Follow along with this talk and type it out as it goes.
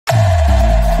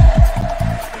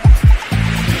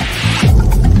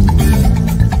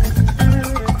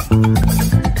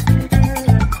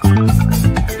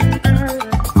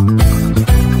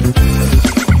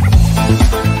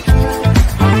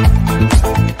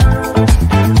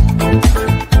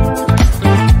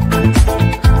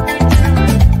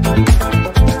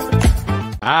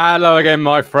Hello again,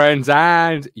 my friends,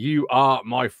 and you are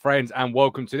my friends, and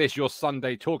welcome to this, your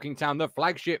Sunday Talking Town, the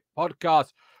flagship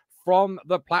podcast from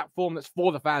the platform that's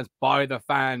for the fans, by the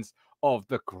fans of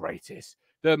the greatest,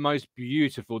 the most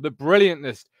beautiful, the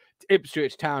brilliantest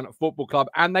Ipswich Town Football Club.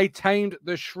 And they tamed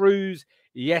the Shrews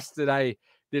yesterday,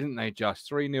 didn't they? Just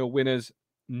 3-0 winners.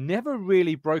 Never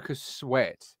really broke a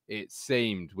sweat, it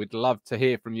seemed. We'd love to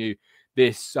hear from you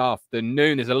this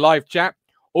afternoon. There's a live chat.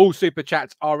 All super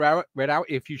chats are read out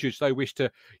if you should so wish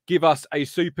to give us a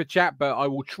super chat, but I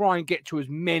will try and get to as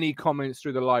many comments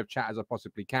through the live chat as I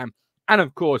possibly can. And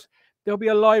of course, there'll be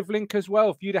a live link as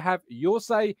well for you to have your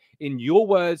say in your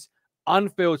words,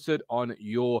 unfiltered on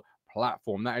your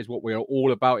platform. That is what we're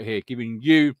all about here, giving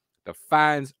you, the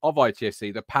fans of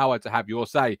ITFC, the power to have your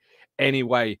say any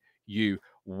way you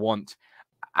want.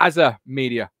 As a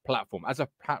media platform, as a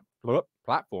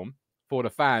platform for the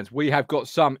fans, we have got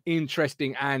some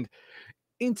interesting and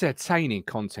entertaining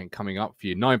content coming up for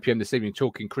you. 9 p.m. this evening,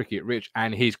 Talking Cricket. Rich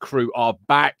and his crew are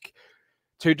back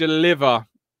to deliver.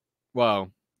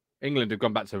 Well, England have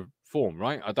gone back to form,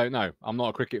 right? I don't know. I'm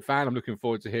not a cricket fan. I'm looking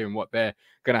forward to hearing what they're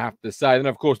going to have to say. And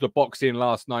of course, the boxing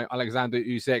last night, Alexander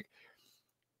Usyk.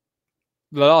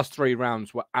 The last 3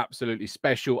 rounds were absolutely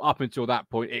special. Up until that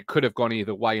point, it could have gone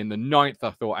either way. In the 9th,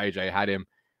 I thought AJ had him,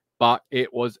 but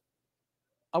it was,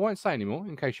 I won't say anymore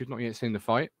in case you've not yet seen the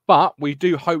fight, but we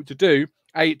do hope to do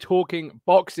a talking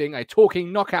boxing, a talking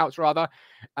knockouts rather,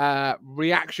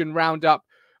 reaction roundup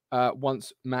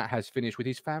once Matt has finished with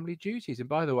his family duties. And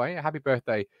by the way, a happy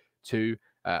birthday to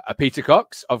Peter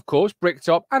Cox, of course,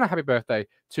 Bricktop, and a happy birthday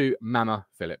to Mama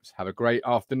Phillips. Have a great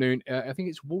afternoon. I think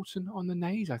it's Walton on the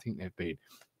Naze. I think they've been.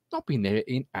 Not been there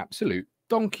in absolute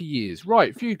donkey years.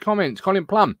 Right, a few comments. Colin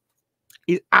Plum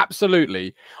is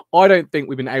absolutely. I don't think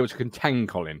we've been able to contain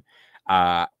Colin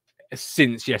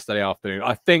since yesterday afternoon.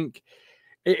 I think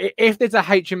if there's a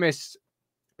HMS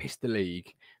Pistol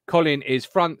League, Colin is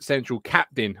front central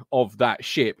captain of that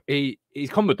ship. He's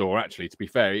Commodore, actually, to be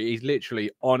fair. He's literally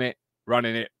on it,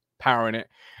 running it, powering it.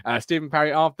 Stephen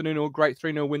Parry, afternoon, all great.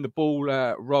 3-0 win the ball,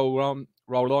 roll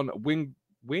on,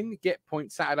 win, get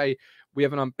points Saturday. We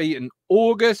have an unbeaten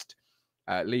August.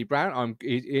 Lee Brown,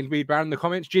 Lee Brown in the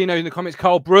comments. Gino in the comments.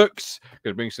 Carl Brooks,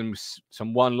 going to bring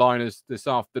some one-liners this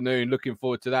afternoon. Looking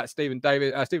forward to that. Stephen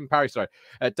Parry, sorry.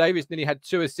 Davis nearly had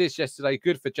 2 assists yesterday.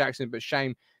 Good for Jackson, but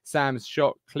shame Sam's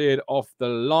shot cleared off the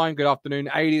line. Good afternoon,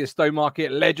 80, the Stowmarket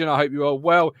legend. I hope you are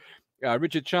well.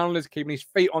 Richard Chandler's keeping his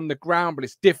feet on the ground, but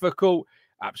it's difficult.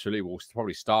 Absolutely, we'll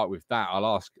probably start with that. I'll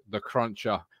ask the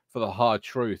cruncher for the hard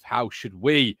truth. How should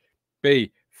we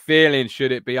be feeling?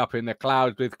 Should it be up in the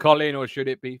clouds with Colin, or should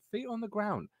it be feet on the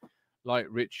ground like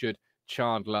Richard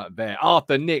Chandler there?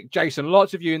 Arthur, Nick, Jason,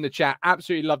 lots of you in the chat.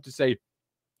 Absolutely love to see.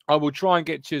 I will try and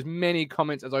get to as many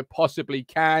comments as I possibly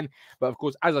can. But of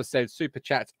course, as I said, super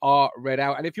chats are read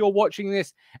out. And if you're watching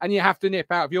this and you have to nip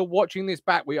out, if you're watching this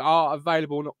back, we are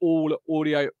available on all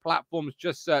audio platforms.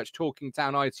 Just search Talking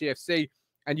Town ITFC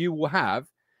and you will have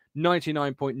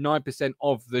 99.9%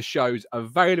 of the shows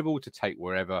available to take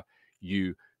wherever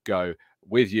you go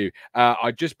with you.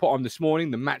 I just put on this morning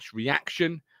the match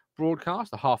reaction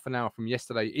broadcast, a half an hour from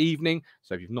yesterday evening.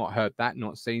 So if you've not heard that,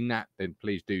 not seen that, then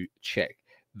please do check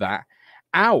that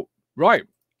out. Right,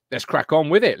 let's crack on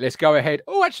with it. Let's go ahead.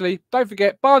 Oh, actually, don't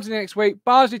forget, Barnsley next week.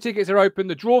 Barnsley tickets are open.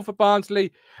 The draw for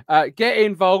Barnsley. Get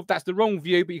involved. That's the wrong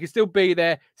view, but you can still be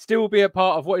there, still be a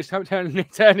part of what is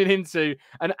turning into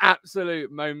an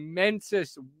absolute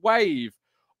momentous wave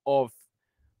of,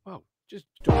 well, just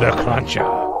the cruncher,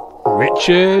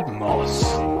 Richard Moss.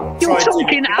 You're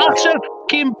talking utter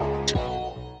fucking.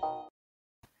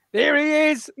 There he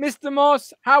is, Mr.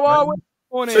 Moss. How are we?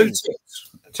 Morning.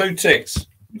 2 ticks.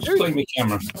 Just play my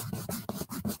camera.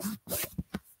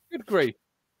 Good grief.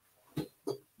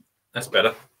 That's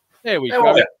better. There we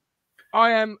go.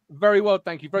 I am very well,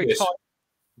 thank you. Very tight.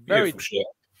 Very,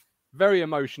 very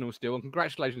emotional still. And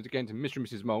congratulations again to Mr. and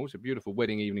Mrs. Mole. It's a beautiful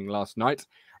wedding evening last night.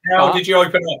 How did you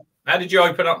open up? How did you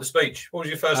open up the speech? What was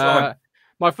your first line?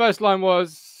 My first line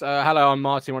was, hello, I'm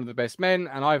Martin, one of the best men,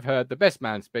 and I've heard the best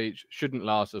man speech shouldn't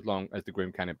last as long as the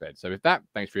groom can in bed. So with that,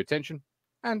 thanks for your attention,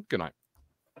 and good night.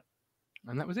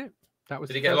 And that was it. That was.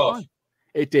 Did he get a laugh?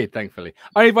 It did, thankfully.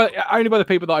 Only by the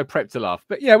people that I prepped to laugh.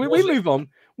 But yeah, we move on.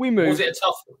 We move. Was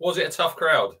it a tough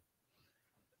crowd?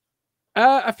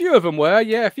 A few of them were,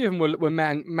 yeah. A few of them were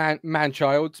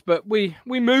man-childs. But we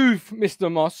move,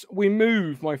 Mr. Moss. We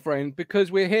move, my friend,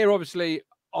 because we're here, obviously,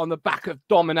 on the back of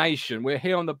domination. We're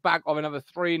here on the back of another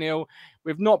 3-0.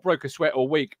 We've not broke a sweat all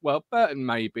week. Well, Burton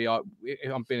maybe. I'm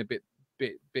being a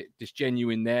bit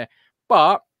disgenuine there.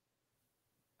 But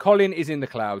Colin is in the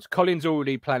clouds. Colin's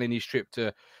already planning his trip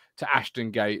to to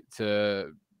Ashton Gate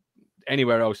to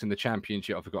anywhere else in the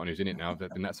Championship. I've forgotten who's in it now. I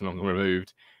think that's no longer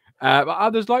removed. But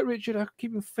others like Richard are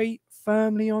keeping feet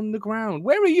firmly on the ground.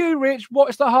 Where are you, Rich?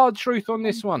 What's the hard truth on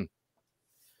this one?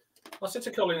 I said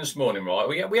to Colin this morning,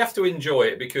 right? We have to enjoy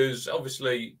it because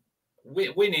obviously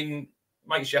winning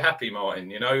makes you happy, Martin.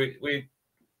 You know,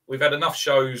 we've had enough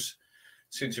shows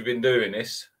since we've been doing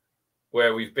this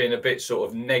where we've been a bit sort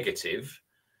of negative.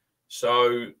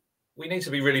 So we need to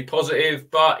be really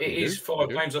positive, but it is 5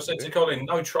 games. I said to Colin,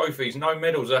 no trophies, no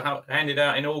medals are handed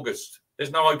out in August.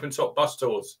 There's no open top bus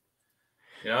tours.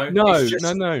 You know, no. It's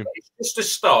just a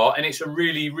start, and it's a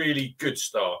really, really good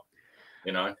start.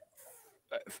 You know,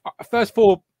 first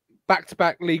 4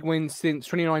 back-to-back league wins since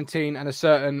 2019, and a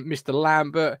certain Mr.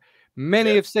 Lambert.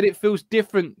 Many have said it feels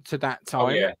different to that time. Oh,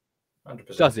 yeah,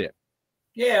 100%. Does it?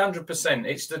 Yeah, 100%.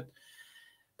 It's the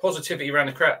positivity around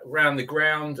the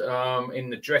ground, in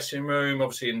the dressing room,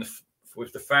 obviously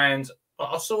with the fans.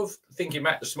 I was sort of thinking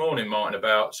back this morning, Martin,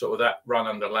 about sort of that run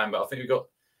under Lambert. I think we got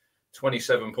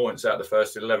 27 points out of the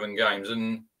first 11 games,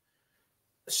 and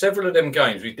several of them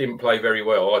games we didn't play very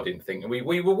well. I didn't think we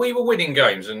were winning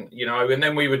games, and you know, and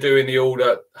then we were doing the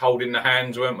order holding the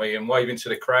hands, weren't we, and waving to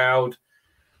the crowd.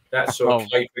 That sort of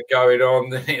caper going on.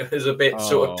 Then it was a bit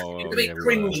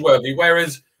cringeworthy.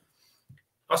 Whereas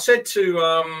I said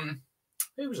to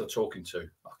who was I talking to?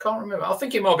 I can't remember. I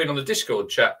think it might have been on the Discord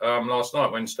chat last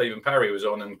night when Stephen Parry was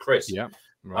on and Chris. Yeah,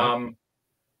 right.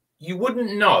 You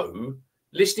wouldn't know,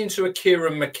 listening to a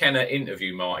Kieran McKenna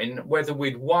interview, Martin, whether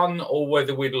we'd won or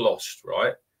whether we'd lost,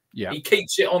 right? Yeah. He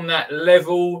keeps it on that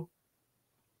level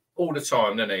all the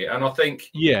time, doesn't he? And I think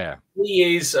he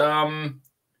is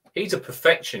he's a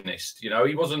perfectionist. You know,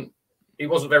 he wasn't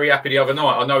very happy the other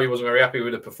night. I know he wasn't very happy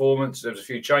with the performance. There was a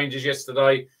few changes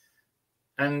yesterday.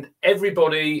 And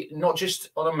everybody, not just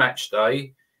on a match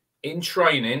day, in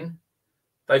training,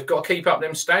 they've got to keep up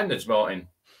them standards, Martin.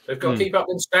 They've got to keep up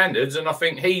them standards, and I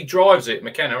think he drives it,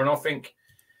 McKenna. And I think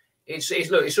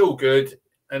it's all good,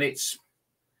 and it's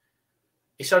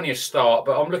only a start.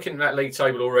 But I'm looking at that league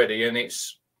table already, and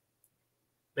it's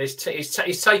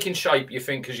taking shape. You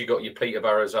think because you got your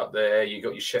Peterboroughs up there, you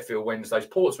got your Sheffield Wednesdays.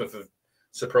 Portsmouth have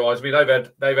surprised me. They've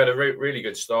had a really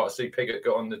good start. I see Piggott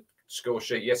got on the score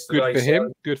sheet yesterday. Good for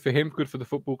him. Good for him. Good for the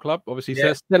football club. Obviously,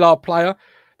 still our player.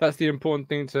 That's the important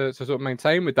thing to sort of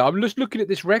maintain with that. I'm just looking at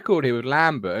this record here with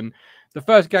Lambert, and the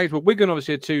first games were Wigan,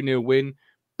 obviously a 2-0 win,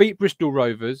 beat Bristol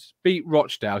Rovers, beat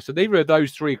Rochdale. So neither of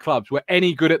those 3 clubs were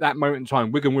any good at that moment in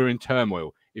time. Wigan were in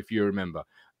turmoil, if you remember.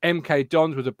 MK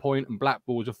Dons was a point, and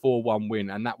Blackpool was a 4-1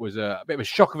 win, and that was a bit of a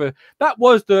shock that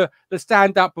was the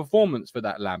standout performance for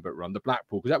that Lambert run, the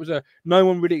Blackpool, because that was no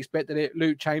one really expected it.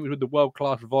 Luke Chambers with the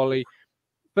world-class volley.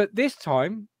 But this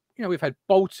time, you know, we've had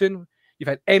Bolton, you've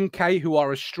had MK, who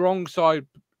are a strong side.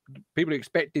 People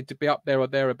expected to be up there or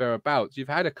thereabouts. You've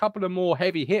had a couple of more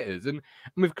heavy hitters, and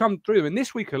we've come through. And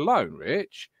this week alone,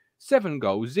 Rich, 7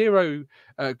 goals, 0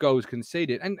 goals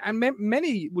conceded. And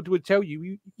many would tell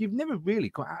you you've never really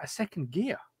got out of second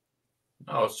gear.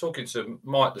 I was talking to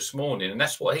Mike this morning, and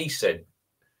that's what he said.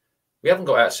 We haven't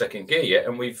got out of second gear yet,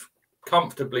 and we've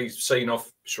comfortably seen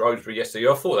off Shrewsbury yesterday.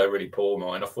 I thought they were really poor,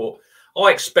 mine. I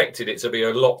expected it to be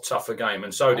a lot tougher game,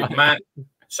 and so did Matt,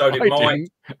 so did Mike.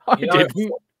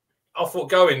 I thought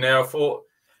going there,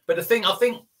 but the thing, I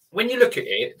think when you look at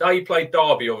it, they played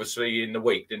Derby obviously in the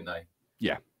week, didn't they?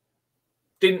 Yeah.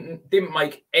 Didn't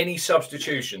make any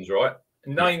substitutions, right?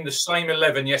 Named the same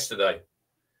 11 yesterday,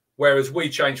 whereas we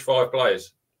changed 5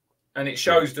 players, and it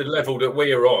shows the level that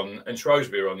we are on and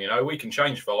Shrewsbury are on. You know, we can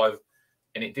change 5,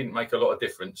 and it didn't make a lot of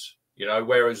difference. You know,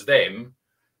 whereas them,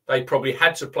 they probably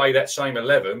had to play that same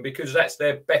 11 because that's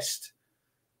their best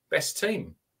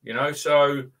team. You know,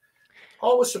 so I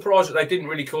was surprised that they didn't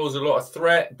really cause a lot of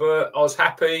threat, but I was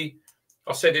happy.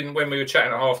 I said when we were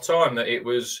chatting at half time that it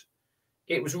was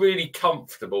really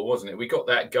comfortable, wasn't it? We got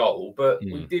that goal, but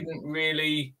we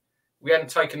hadn't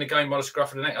taken the game by the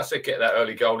scruff of the neck. I said, get that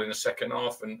early goal in the second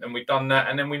half, and we've done that.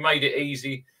 And then we made it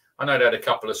easy. I know they had a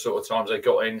couple of sort of times they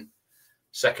got in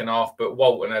second half, but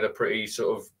Walton had a pretty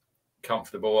sort of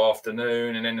comfortable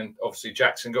afternoon. And then obviously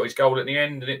Jackson got his goal at the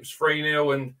end, and it was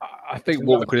 3-0. And I think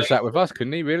Walton could have sat with us,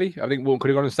 couldn't he, really? I think Walton could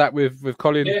have gone and sat with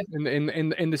Colin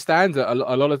in the stands a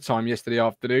lot of time yesterday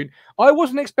afternoon. I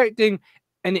wasn't expecting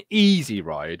an easy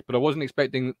ride, but I wasn't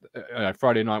expecting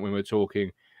Friday night when we were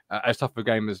talking as tough a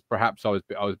game as perhaps I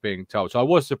was being told. So I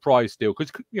was surprised still,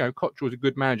 because you know Cotterel was a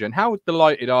good manager. And how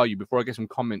delighted are you? Before I get some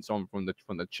comments on from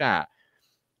the chat,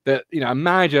 that you know a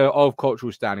manager of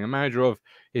Cotterel standing, a manager of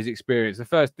his experience. The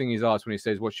first thing he's asked when he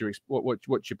says, "What's your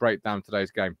breakdown of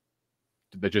today's game?"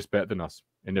 They're just better than us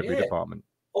in every department.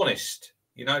 Honest.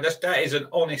 You know, that is an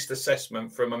honest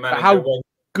assessment from a manager. How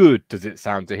good does it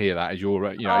sound to hear that as your,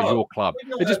 as your club?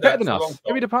 They're just better than us.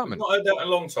 Every department. We've not heard that in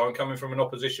a long time coming from an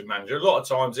opposition manager. A lot of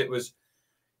times it was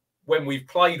when we've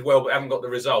played well but haven't got the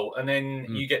result, and then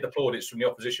you get the plaudits from the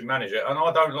opposition manager. And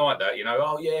I don't like that. You know,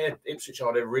 oh yeah, Ipswich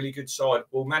are a really good side.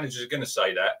 Well, managers are going to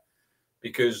say that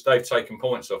because they've taken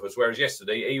points off us. Whereas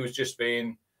yesterday he was just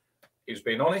being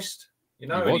honest. You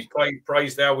know, and he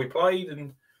praised how we played,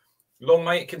 and long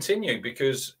may it continue,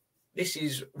 because this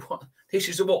is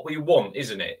what we want,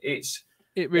 isn't it?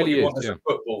 It really is. As a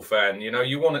football fan, you know,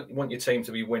 you want your team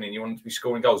to be winning, you want them to be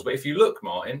scoring goals. But if you look,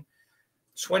 Martin,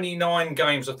 29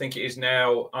 games, I think it is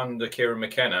now, under Kieran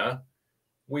McKenna,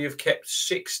 we have kept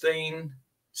 16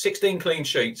 clean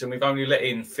sheets, and we've only let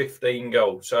in 15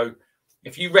 goals. So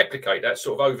if you replicate that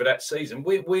sort of over that season,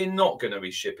 we're not going to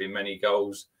be shipping many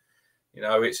goals. You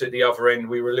know, it's at the other end.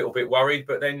 We were a little bit worried,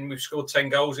 but then we've scored 10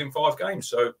 goals in 5 games.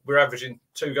 So we're averaging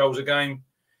 2 goals a game.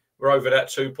 We're over that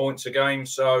 2 points a game.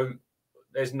 So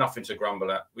there's nothing to grumble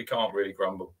at. We can't really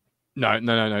grumble. No,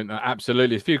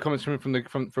 absolutely. A few comments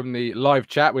from the live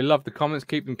chat. We love the comments.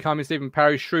 Keep them coming. Stephen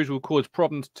Parry, Shrews will cause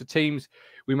problems to teams.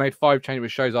 We made 5 changes,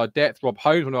 which shows our depth. Rob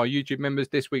Holmes, one of our YouTube members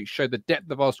this week, showed the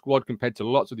depth of our squad compared to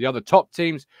lots of the other top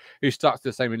teams who stuck to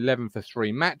the same 11 for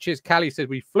 3 matches. Callie said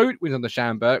we fluked wins on the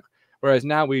Shamberg, whereas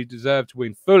now we deserve to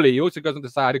win fully. He also goes on to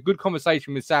say, I had a good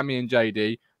conversation with Sammy and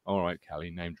JD. All right, Callie,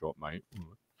 name drop, mate.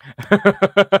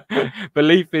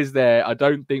 Belief is there. I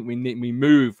don't think we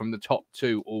move from the top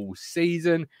 2 all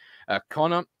season.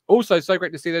 Connor, also so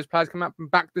great to see those players come up and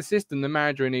back the system, the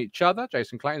manager and each other.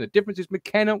 Jason Clayton, the difference is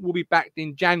McKenna will be backed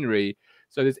in January,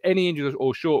 so there's any injuries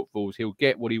or shortfalls, he'll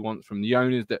get what he wants from the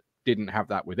owners that didn't have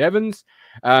that with Evans.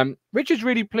 Richard's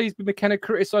really pleased with McKenna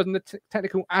criticising the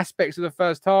technical aspects of the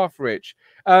first half, Rich.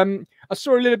 I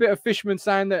saw a little bit of Fishman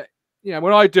saying that, you know,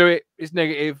 when I do it, it's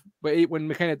negative, but when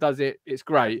McKenna does it, it's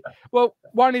great. Well,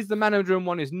 one is the manager and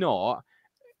one is not.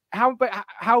 How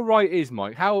right is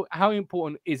Mike? How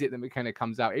important is it that McKenna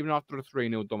comes out, even after a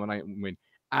 3-0 dominating win,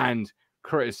 and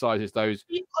criticises those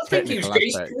technical aspects?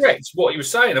 He's correct what he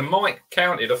was saying. And Mike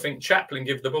counted, I think Chaplin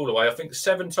gave the ball away. I think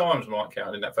 7 times Mike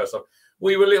counted in that first half.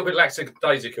 We were a little bit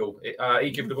lackadaisical. He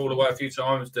gave the ball away a few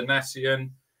times. Donasian.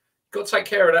 Got to take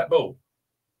care of that ball.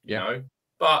 You know,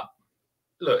 but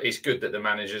look, it's good that the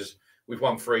managers, we've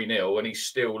won 3-0 and he's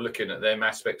still looking at them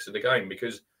aspects of the game,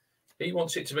 because he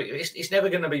wants it to be, it's never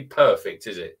going to be perfect,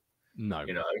 is it? No.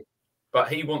 You know,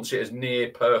 but he wants it as near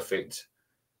perfect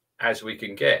as we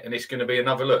can get. And it's going to be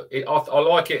another look. I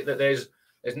like it that there's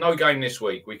no game this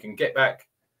week. We can get back,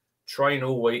 train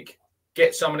all week,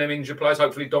 get some of them injured players.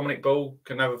 Hopefully Dominic Ball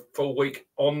can have a full week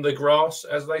on the grass,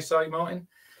 as they say, Martin.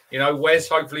 You know,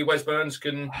 hopefully Wes Burns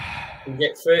can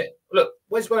get fit. Look,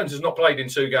 Wes Burns has not played in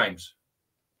 2 games.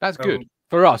 That's good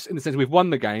for us, in the sense we've won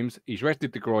the games. He's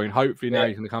rested the groin. Hopefully now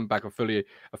he's going to come back fully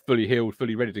healed,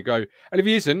 fully ready to go. And if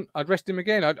he isn't, I'd rest him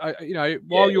again. You know,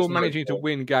 while you're managing to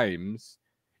win games,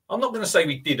 I'm not going to say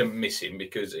we didn't miss him,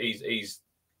 because he's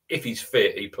if he's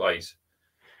fit, he plays.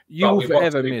 You will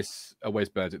forever miss a Wes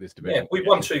Burns at this division. Yeah, we've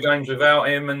won 2 games without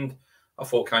him, and I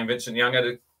thought Kane Vincent-Young had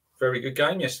a very good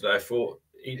game yesterday. I thought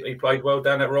he played well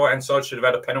down that right-hand side. Should have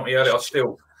had a penalty earlier.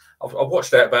 I've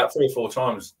watched that about 3 or 4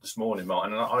 times this morning,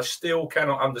 Martin, and I still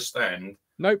cannot understand.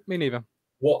 Nope, me neither.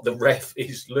 What the ref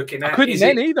is looking at. I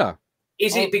couldn't either.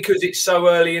 Is it because it's so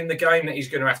early in the game that he's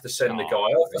going to have to send the guy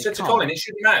off? I said to Colin, it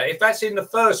shouldn't matter. If that's in the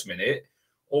first minute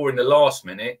or in the last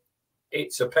minute,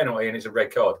 it's a penalty and it's a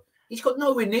red card. He's got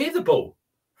nowhere near the ball.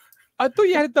 I thought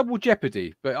you had a double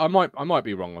jeopardy, but I might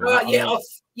be wrong on that.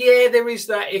 Yeah, there is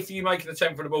that if you make an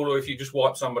attempt for the ball or if you just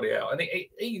wipe somebody out. And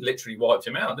he literally wiped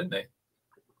him out, didn't he?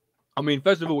 I mean,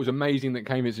 first of all, it was amazing that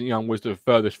Kane Vincent-Young was the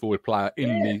furthest forward player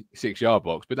in the 6-yard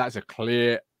box, but that's a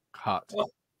clear-cut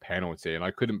penalty, and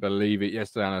I couldn't believe it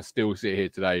yesterday, and I still sit here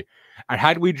today. And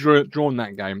had we drawn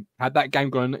that game, had that game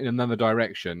gone in another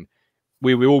direction,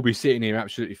 we will all be sitting here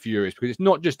absolutely furious, because it's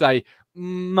not just a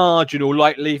marginal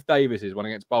like Leif Davis's one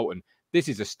against Bolton. This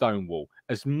is a stonewall,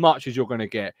 as much as you're going to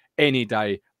get any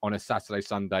day on a Saturday,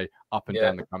 Sunday, up and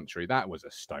down the country. That was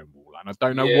a stonewall, and I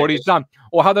don't know what he's done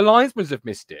or how the linesmen have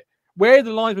missed it. Where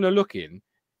the linesmen are looking,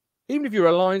 even if you're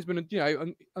a linesman, you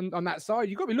know, on that side,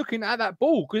 you've got to be looking at that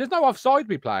ball, because there's no offside to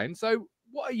be playing. So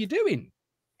what are you doing?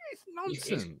 It's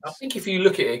nonsense. I think if you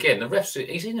look at it again, the ref's,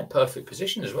 he's in a perfect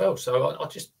position as well. So I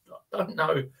just don't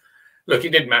know. Look,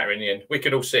 it didn't matter in the end. We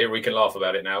can all sit here, we can laugh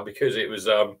about it now, because it was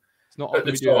it's not at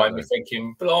the time you're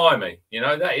thinking, blimey, you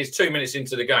know, that is 2 minutes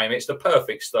into the game. It's the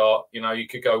perfect start. You know, you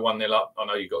could go 1-0 up. I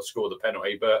know you've got to score the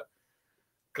penalty, but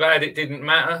glad it didn't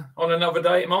matter. On another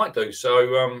day, it might do.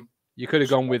 So, You could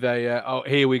have gone with a, oh,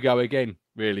 here we go again,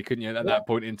 really, couldn't you? At that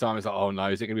point in time, it's like, oh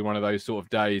no, is it going to be one of those sort of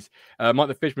days? Mike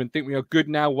the Fisherman, think we are good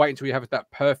now. Wait until we have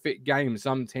that perfect game.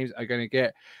 Some teams are going to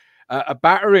get a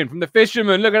battering from the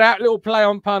Fisherman. Look at that little play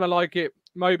on pun. I like it.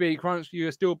 Moby, Crunch, you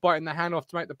are still biting the hand off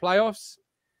to make the playoffs.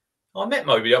 I met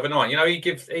Moby the other night. You know, he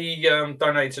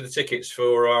donated to the tickets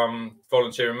for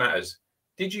Volunteering Matters.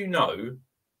 Did you know?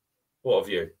 What have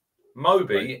you?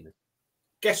 Moby.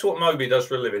 Guess what Moby does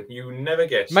for a living? You never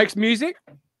guess. Makes music?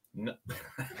 No.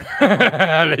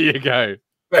 There you go.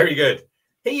 Very good.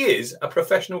 He is a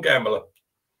professional gambler.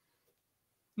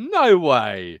 No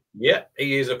way. Yeah,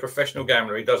 he is a professional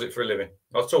gambler. He does it for a living.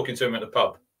 I was talking to him at the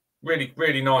pub. Really,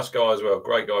 really nice guy as well.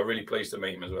 Great guy. Really pleased to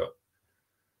meet him as well.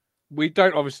 We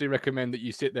don't obviously recommend that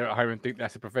you sit there at home and think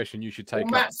that's a profession you should take up.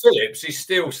 Matt Phillips is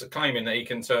still claiming that he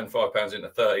can turn £5 into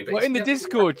 30. But well, in the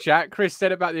Discord chat, Chris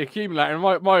said about the accumulator, and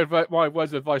my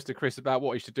words of advice to Chris about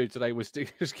what he should do today was to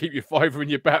just keep your fiver in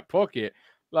your back pocket.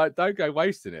 Like, don't go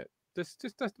wasting it. Just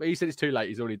he said it's too late.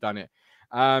 He's already done it.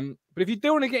 But if you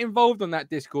do want to get involved on that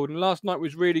Discord, and last night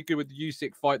was really good with the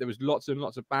Usyk fight, there was lots and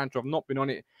lots of banter. I've not been on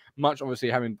it much, obviously,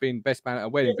 having been best man at a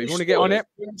wedding. But if you want to get on it,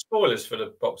 spoilers for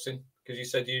the boxing because you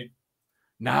said you.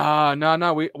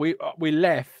 No. We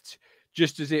left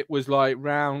just as it was like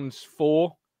round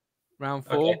four.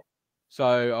 Okay.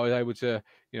 So I was able to,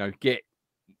 get.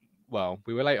 Well,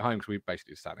 we were late home because we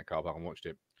basically sat in a car park and watched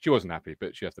it. She wasn't happy,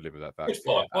 but she has to live with that fact. It's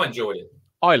fine. I enjoyed it.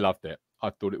 I loved it.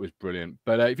 I thought it was brilliant.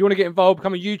 But if you want to get involved,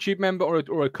 become a YouTube member or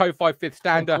a Ko-Fi 5th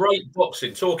stander. Great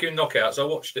boxing, talking knockouts. I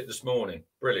watched it this morning.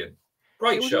 Brilliant.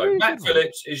 Great show. Really Matt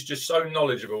Phillips is just so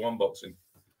knowledgeable on boxing.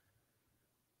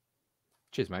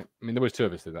 Cheers, mate. I mean, there was two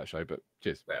of us in that show, but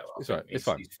cheers. Well, it's all right. It's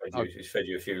fine. He's fed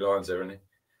you a few lines there, hasn't he?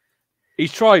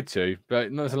 He's tried to,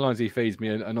 but none of the lines he feeds me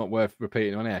are not worth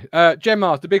repeating on air.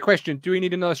 Gemma, the big question, do we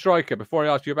need another striker? Before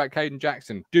I ask you about Caden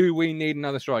Jackson, do we need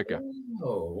another striker?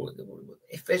 Oh,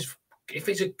 if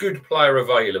it's a good player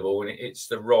available and it's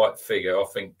the right figure, I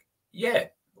think, yeah,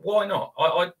 why not?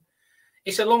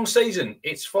 It's a long season.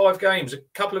 It's 5 games, a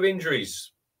couple of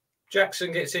injuries.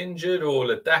 Jackson gets injured, or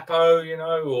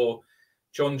Ladapo, or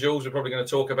John Jules. We're probably going to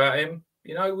talk about him.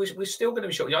 We're still going to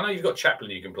be short. I know you've got Chaplin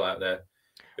you can play out there,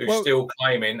 who's still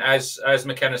claiming, as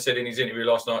McKenna said in his interview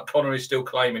last night, Connor is still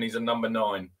claiming he's a number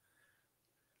 9.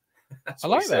 I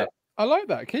like that. I like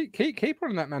that. Keep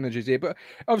on that manager's here. But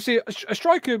obviously, a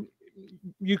striker,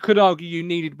 you could argue you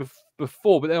needed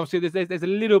before, but then obviously there's a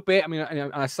little bit. I mean,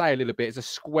 and I say a little bit. It's a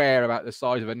square about the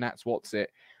size of a Nats What's-It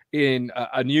in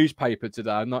a newspaper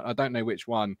today. I don't know which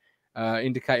one,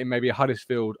 indicating maybe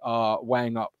Huddersfield are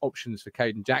weighing up options for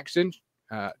Caden Jackson.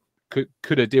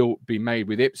 Could a deal be made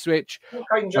with Ipswich?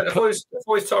 Avoid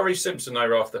Tyrese Simpson they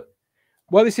were after.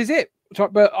 Well, this is it.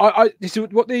 But this is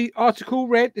what the article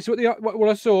read. This is what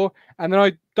I saw, and then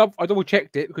I double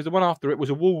checked it because the one after it was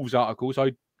a Wolves article. So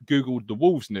I googled the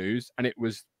Wolves news, and it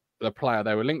was the player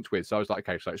they were linked with. So I was like,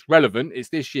 okay, so it's relevant. It's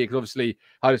this year because obviously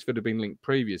Huddersfield had been linked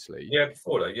previously. Yeah,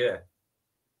 before that, yeah.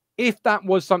 If that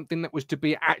was something that was to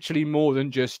be actually more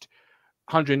than just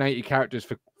 180 characters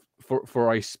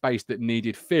for a space that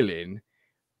needed filling,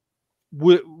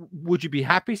 would you be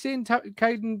happy seeing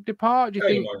Caden depart? Do you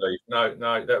think?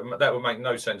 No, that would make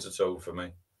no sense at all for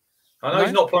me. I know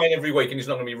he's not playing every week and he's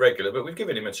not going to be regular, but we've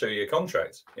given him a 2-year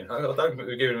contract. I don't think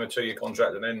we've given him a 2-year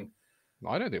contract and then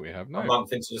I don't think we have. No. A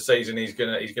month into the season, he's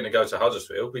gonna go to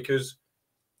Huddersfield because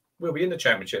we'll be in the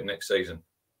Championship next season.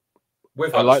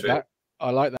 I like that.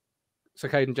 So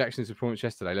Caden Jackson's performance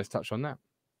yesterday. Let's touch on that.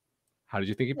 How did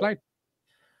you think he played?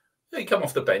 He come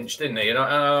off the bench, didn't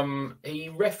he? He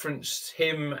referenced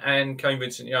him and Kane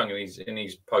Vincent-Young in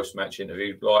his post-match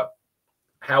interview, like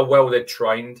how well they're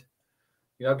trained.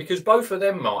 Because both of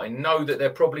them, Martin, know that they're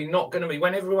probably not going to be,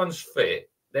 when everyone's fit,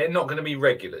 they're not going to be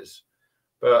regulars.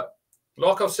 But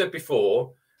like I've said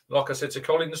before, like I said to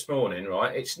Colin this morning,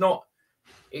 right? It's not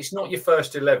your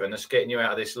first 11 that's getting you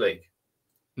out of this league.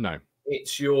 No.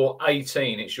 It's your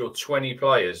 18, it's your 20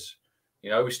 players.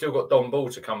 We've still got Don Ball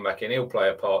to come back in. He'll play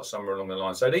a part somewhere along the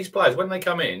line. So these players, when they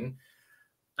come in,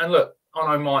 and look,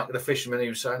 I know Mike, the fisherman, he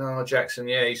was saying, oh, Jackson,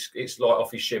 yeah, it's like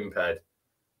off his shin pad.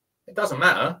 It doesn't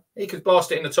matter. He could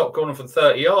blast it in the top corner from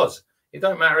 30 yards. It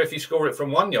don't matter if you score it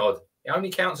from 1 yard. It only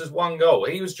counts as 1 goal.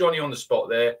 He was Johnny on the spot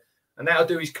there, and that'll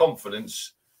do his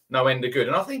confidence no end of good.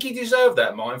 And I think he deserved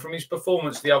that, mine, from his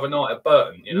performance the other night at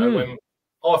Burton, when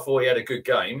I thought he had a good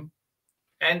game.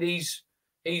 And he's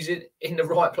in the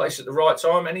right place at the right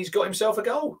time, and he's got himself a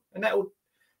goal. And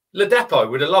Ladapo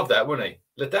would have loved that, wouldn't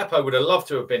he? Ladapo would have loved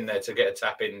to have been there to get a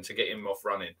tap in, to get him off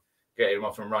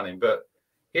and running. But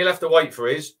he'll have to wait for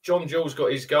his. John Jules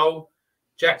got his goal.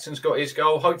 Jackson's got his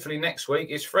goal. Hopefully next week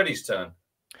it's Freddie's turn.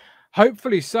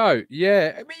 Hopefully so.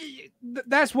 Yeah, I mean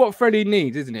that's what Freddie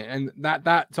needs, isn't it? And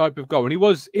that type of goal. And he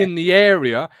was in the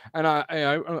area, and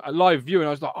a live view, and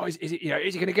I was like, oh, is it?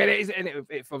 Is he going to get it? Is it? And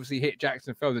it obviously hit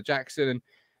Jackson, fell to Jackson,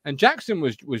 and Jackson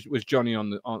was Johnny on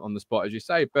the spot, as you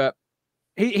say. But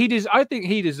I think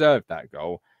he deserved that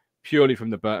goal purely from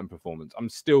the Burton performance. I'm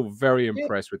still very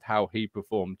impressed with how he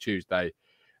performed Tuesday.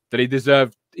 That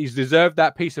he's deserved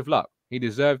that piece of luck. He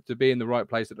deserved to be in the right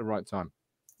place at the right time.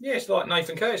 Yeah, it's like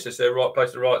Nathan Curtis says, they're right place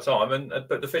at the right time.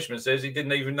 But the fisherman says he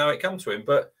didn't even know it come to him.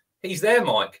 But he's there,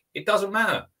 Mike. It doesn't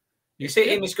matter. You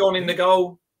see him, it's gone in the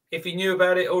goal. If he knew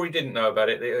about it or he didn't know about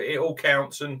it, it all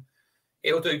counts, and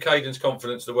it'll do Caden's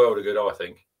confidence the world of good, I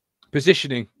think.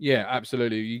 Positioning, yeah,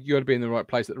 absolutely. You got to be in the right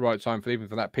place at the right time even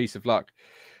for that piece of luck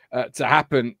to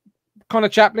happen. Connor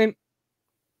Chaplin,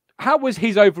 how was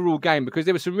his overall game? Because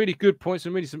there were some really good points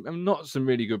and not some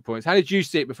really good points. How did you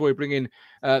see it before we bring in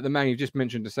the man you just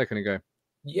mentioned a second ago?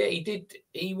 Yeah, he did.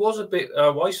 He was a bit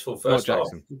wasteful first half.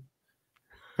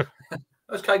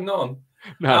 That's Caden on.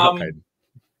 No, not Caden.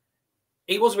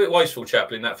 He was a bit wasteful,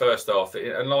 Chaplin, that first half.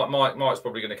 And like Mike's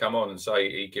probably going to come on and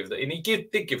say he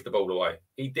did give the ball away.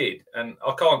 He did. And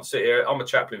I can't sit here. I'm a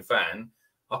Chaplin fan.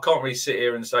 I can't really sit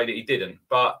here and say that he didn't.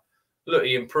 But look,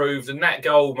 he improved. And that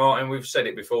goal, Martin, we've said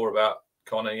it before about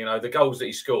Connor, the goals that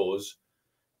he scores,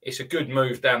 it's a good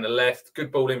move down the left,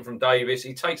 good ball in from Davis.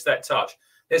 He takes that touch.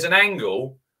 There's an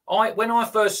angle. When I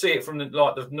first see it from the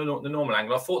normal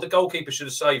angle, I thought the goalkeeper should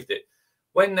have saved it.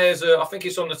 When there's I think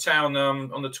it's on the town,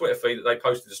 on the Twitter feed that they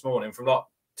posted this morning, from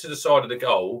to the side of the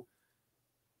goal,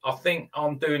 I think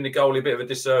I'm doing the goalie a bit of a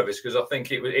disservice because I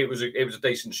think it was a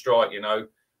decent strike,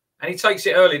 and he takes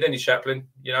it early, doesn't he, Chaplin?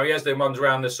 He has them ones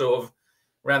around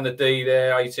the D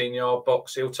there, 18-yard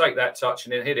box. He'll take that touch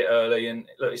and then hit it early, and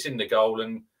look, it's in the goal,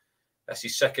 and that's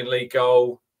his second league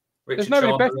goal. There's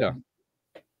nobody better.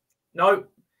 No,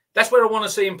 that's where I want to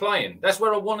see him playing. That's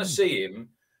where I want to see him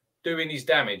doing his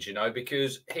damage,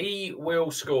 because he will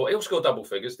score. He'll score double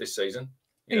figures this season.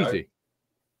 Easy.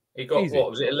 He got, what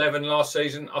was it, 11 last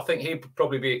season? I think he'd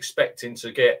probably be expecting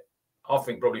to get,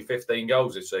 probably 15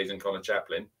 goals this season, Connor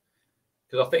Chaplin.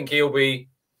 Because I think he'll play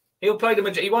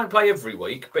he won't play every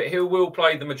week, but he will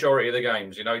play the majority of the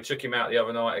games. He took him out the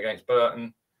other night against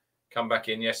Burton, come back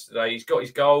in yesterday. He's got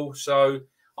his goal. So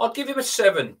I'd give him a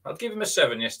 7. I'd give him a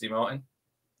 7 yesterday, Martin.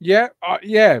 Yeah,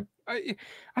 yeah.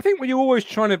 I think when you're always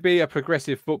trying to be a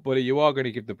progressive footballer, you are going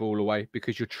to give the ball away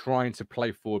because you're trying to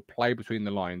play forward, play between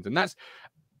the lines. And that's,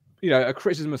 a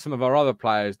criticism of some of our other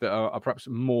players that are perhaps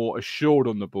more assured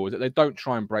on the ball, is that they don't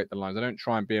try and break the lines. They don't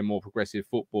try and be a more progressive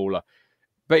footballer.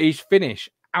 But he's finished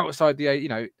outside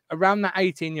the, around that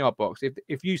 18-yard box.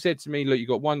 If you said to me, look, you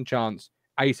got one chance,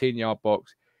 18-yard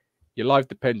box, your life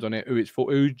depends on it. Who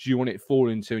do you want it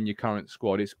falling to in your current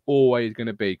squad? It's always going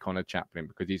to be Connor Chaplin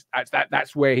because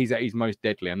that's where he's at his most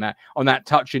deadly. And that on that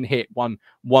touch and hit one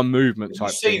movement type.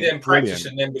 You see them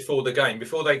practicing them before the game,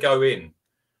 before they go in.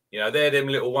 They're them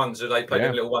little ones that they play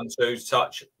them little 1-2s,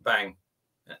 touch, bang,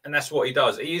 and that's what he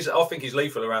does. I think he's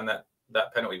lethal around that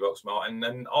penalty box, Martin.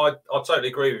 And I totally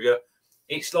agree with you.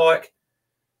 It's like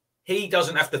he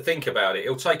doesn't have to think about it.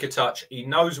 He'll take a touch. He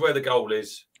knows where the goal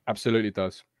is. Absolutely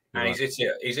does. And he's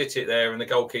hit it there, and the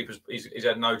goalkeeper's he's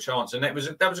had no chance. And that was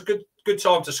a good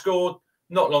time to score.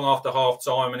 Not long after half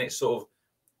time, and it sort of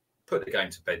put the game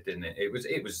to bed, didn't it? It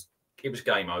was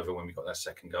game over when we got that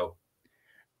second goal.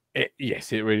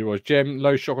 Yes, it really was. Jem,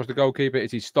 low shock was the goalkeeper.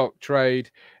 It's his stock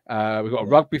trade. We've got a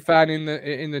rugby fan in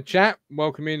the chat.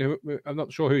 Welcome in. I'm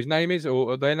not sure who his name is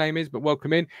or their name is, but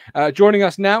welcome in. Joining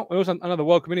us now, also another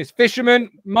welcome in is Fisherman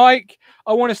Mike.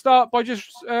 I want to start by just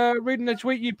reading the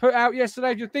tweet you put out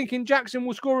yesterday. If you're thinking Jackson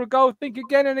will score a goal, think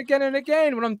again and again and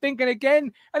again. When I'm thinking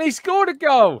again, and he scored a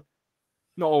goal.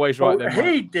 Not always right there.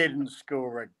 He didn't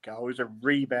score a goal. It was a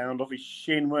rebound off his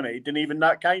shin, wasn't it? He didn't even know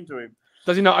it came to him.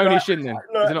 Does he not own his shin then?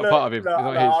 Is it not part of him?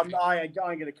 I ain't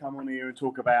going to come on here and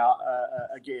talk about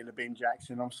getting the bin,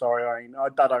 Jackson. I'm sorry. I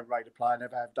don't rate a player.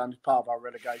 Never have done. It's part of our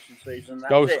relegation season.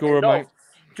 Goal scorer, mate.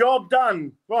 Job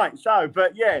done. Right. So,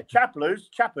 but yeah, chappers.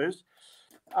 First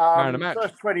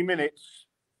 20 minutes,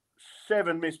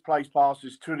 7 misplaced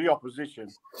passes to the opposition.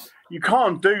 You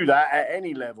can't do that at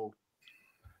any level.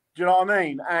 Do you know what I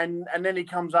mean? And then he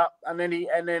comes up, and then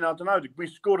I don't know. We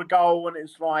scored a goal, and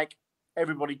it's like,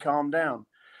 everybody calm down.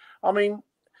 I mean,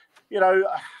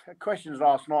 questions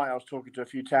last night. I was talking to a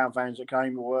few town fans that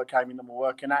came in and were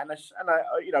working at,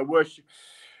 and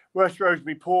were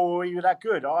Shrewsbury poor? Even that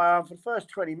good? For the first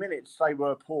 20 minutes, they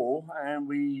were poor, and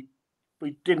we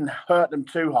didn't hurt them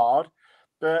too hard,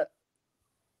 but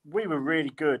we were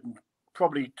really good. And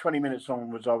probably 20 minutes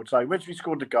onwards, I would say, once we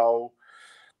scored the goal,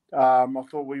 I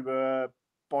thought we were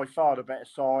by far the better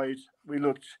side. We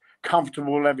looked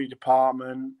comfortable in every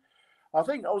department. I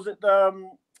think I was at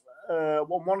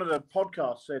one of the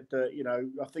podcasts said that, you know,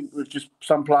 I think it was just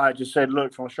some player just said,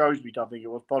 look, from Shrewsbury, I think it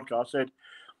was podcast, said,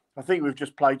 I think we've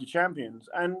just played the champions.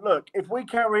 And look, if we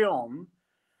carry on,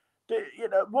 you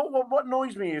know, what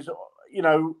annoys me is, you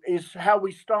know, is how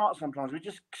we start sometimes. We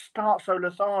just start so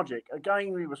lethargic.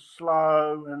 Again, we were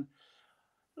slow. And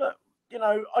look, you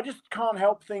know, I just can't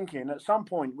help thinking at some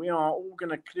point we are all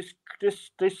going to,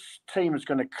 this team is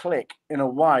going to click in a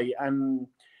way, and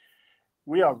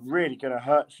we are really going to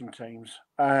hurt some teams.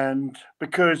 And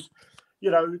because,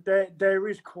 you know, there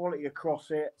is quality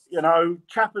across it. You know,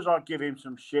 Chappers, I'd give him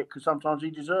some shit because sometimes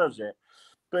he deserves it.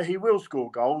 But he will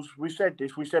score goals. We said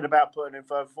this. We said about putting him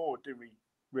further forward, didn't we,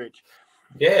 Rich?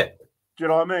 Yeah. Do you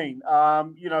know what I mean?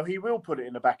 You know, he will put it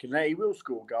in the back of the net. He will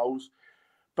score goals.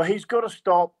 But he's got to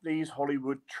stop these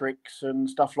Hollywood tricks and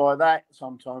stuff like that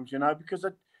sometimes, you know, because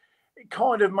it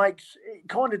kind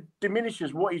of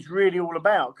diminishes what he's really all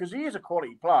about, because he is a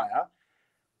quality player,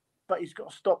 but he's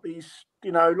got to stop these,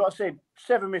 you know, like I said,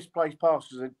 7 misplaced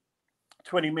passes in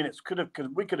 20 minutes.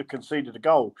 We could have conceded a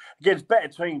goal. Against better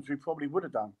teams, we probably would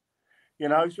have done, you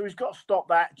know, so he's got to stop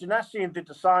that. Janassian did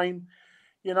the same,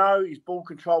 you know, his ball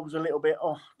control was a little bit,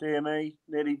 oh, dear me,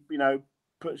 nearly, you know,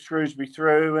 put Shrewsbury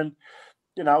through, and,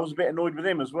 you know, I was a bit annoyed with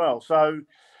him as well. So,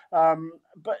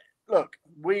 but look,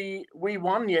 we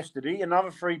won yesterday,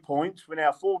 another 3 points. We're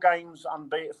now 4 games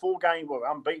unbeaten,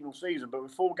 unbeaten all season, but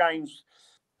with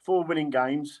 4 winning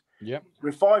games. Yep.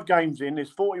 We're 5 games in,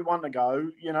 there's 41 to go.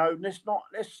 You know,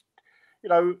 you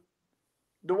know,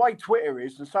 the way Twitter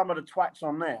is and some of the twats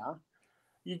on there,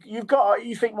 you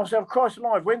think to myself, Christ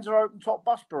alive, when's our open top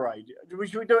bus parade?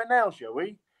 Should we do it now, shall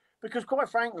we? Because quite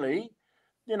frankly,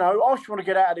 you know, I just want to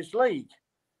get out of this league.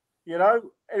 You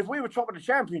know, if we were top of the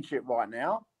championship right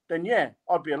now, then yeah,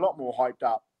 I'd be a lot more hyped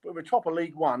up. But we're top of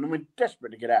League One and we're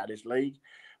desperate to get out of this league.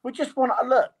 We just want to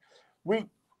look.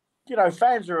 You know,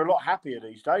 fans are a lot happier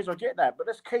these days. I get that, but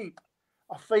let's keep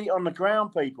our feet on the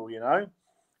ground, people. You know,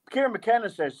 Kieran McKenna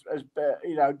says,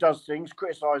 you know, does things,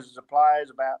 criticises the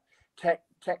players about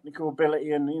technical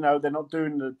ability, and you know they're not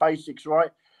doing the basics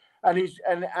right. And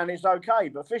it's okay,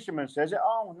 but Fisherman says it.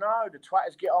 Oh no, the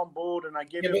twatters get on board and they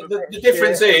give him. The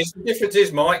difference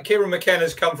is, Mike. Kieran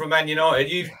McKenna's come from Man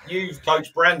United. You've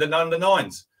coached Brandon under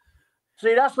 9s.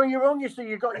 See, that's where you're wrong. You see,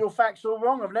 you got your facts all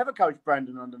wrong. I've never coached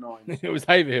Brandon under 9s. It was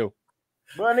Haverhill.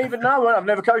 Well, I've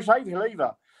never coached Haverhill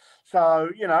either.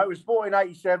 So you know, it was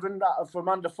 1487 from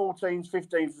under 14s,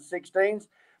 15s, and 16s.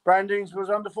 Brandon's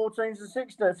was under 14s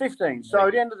and 15s. So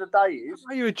at the end of the day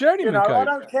are you a journeyman coach? I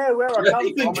don't care where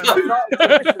I come from.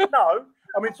 No,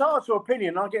 I'm entitled to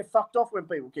opinion. I get fucked off when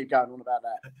people keep going on about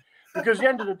that. Because at the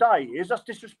end of the day, that's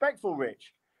disrespectful,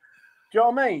 Rich. Do you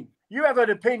know what I mean? You have an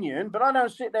opinion, but I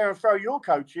don't sit there and throw your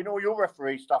coaching or your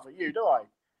referee stuff at you, do I?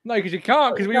 No, because you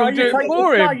can't, because we all do it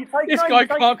for him. This guy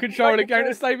can't control a game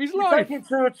to save his life. Take it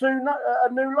to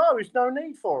a new low. There's no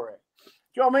need for it.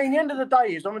 Do you know what I mean? The end of the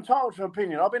day is I'm entitled to an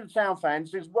opinion. I've been a Town fan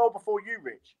since well before you,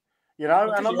 Rich. You know,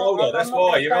 and I'm older. That's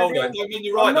why you're older. Don't mean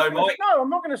you're right, though, Mike. No, I'm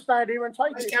not going to stand here and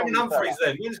take it. Where's Cameron Humphreys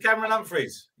then? When's Cameron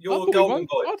Humphreys? You're golden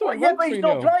boy. Yeah, but he's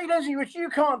not played, has he? Which you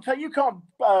can't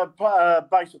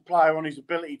base a player on his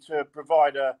ability to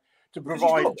provide He's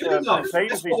not good enough.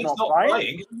 He's not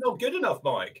playing. He's not good enough,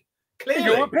 Mike. Clearly.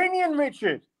 Your opinion,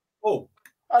 Richard. Oh.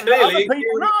 Clearly,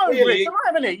 Rich, I'm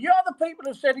having it. You other people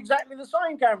have said exactly the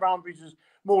same. Cameron Humphreys is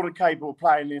more than capable of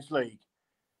playing this league.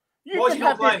 Why is he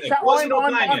not playing then?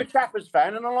 I'm a Chappers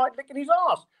fan and I like licking his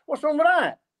arse. What's wrong with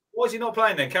that? Why is he not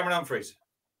playing then, Cameron Humphreys?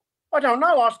 I don't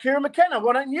know. Ask Kieran McKenna.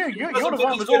 Why don't you? You're the one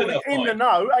who's in the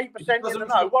know, 8% in the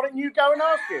know. Why don't you go and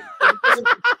ask him?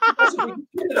 He doesn't think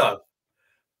he's good enough.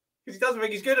 Because he doesn't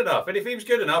think he's good enough. And if he was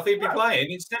good enough, he'd be playing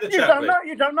instead of Chaplin.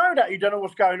 You don't know that. You don't know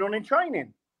what's going on in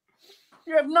training.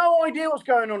 You have no idea what's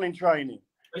going on in training.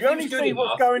 You only see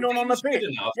what's going on the pitch.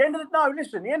 The end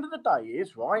of the day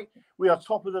is, right, we are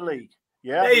top of the league.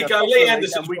 Yeah, there you go. Lee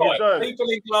Anderson's right. People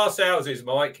in glass houses,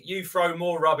 Mike, you throw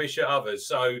more rubbish at others.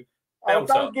 So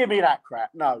don't give me that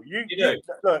crap. No, you do.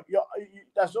 Look,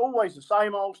 that's always the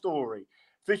same old story.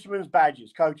 Fisherman's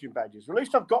badges, coaching badges. At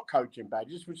least I've got coaching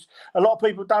badges, which a lot of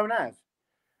people don't have.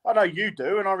 I know you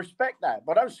do, and I respect that.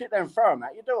 But I don't sit there and throw them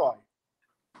at you, do I?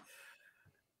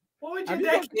 Why did you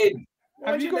neck him?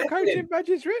 Have you got coaching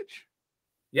badges, Rich?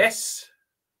 Yes.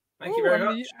 Thank you very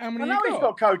much. I know he's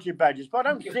got coaching badges, but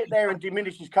I don't sit there and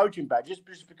diminish his coaching badges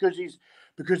just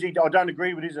because I don't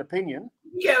agree with his opinion.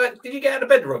 Yeah, did you get out of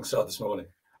bed the wrong side this morning?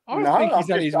 I think he's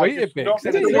had his weight a bit. Not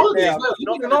going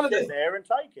to sit there and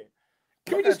take it.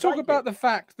 Can we just talk about the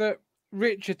fact that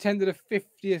Rich attended a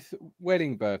 50th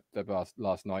wedding birthday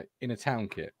last night in a town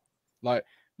kit. Like,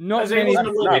 not As in, many. wasn't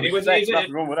a wedding, it was-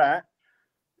 Nothing wrong with that.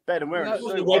 Better than wearing a It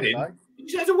wasn't suit. a wedding. I'd say. You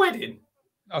said a wedding.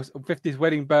 Oh, 50th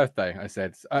wedding birthday, I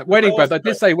said. Wedding birthday. I did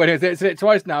birthday. say wedding. I said it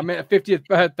twice now. I meant a 50th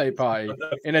birthday party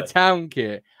in a town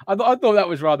kit. I thought that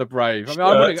was rather brave. I mean,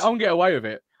 I wouldn't get away with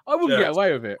it. I wouldn't get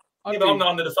away with it. Yeah, but I'm not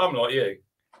under the thumb like you.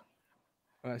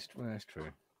 That's true.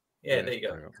 Yeah, there you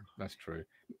go. That's true.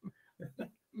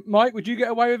 Mike, would you get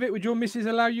away with it? Would your missus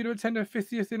allow you to attend a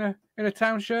 50th in a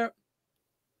town shirt?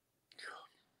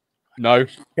 No.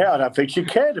 Yeah, I don't think she'd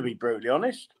care, to be brutally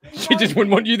honest. She just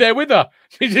wouldn't want you there with her.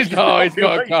 She just, he's got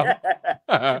to come.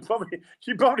 Yeah.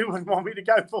 She probably wouldn't want me to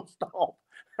go full stop.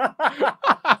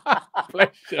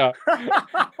 Bless you.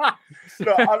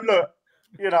 Look,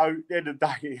 you know, the end of the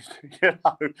day is, you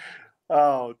know,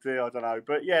 oh dear, I don't know.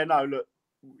 But yeah, no, look,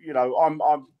 you know,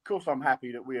 of course I'm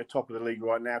happy that we are top of the league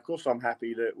right now. Of course I'm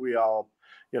happy that we are,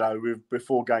 you know, with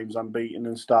 4 games unbeaten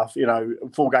and stuff, you know,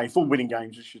 4 winning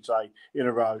games, I should say, in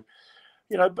a row.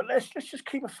 You know, but let's just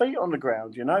keep our feet on the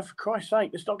ground, you know, for Christ's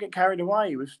sake. Let's not get carried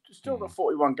away. We've still got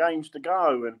 41 games to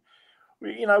go.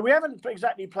 And, you know, we haven't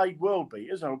exactly played world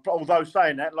beaters. Although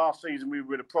saying that, last season we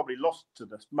would have probably lost to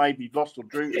this, maybe lost or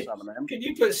drew to some of them. Can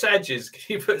you put Sadge's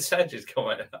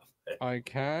comment up there? I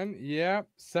can, yeah.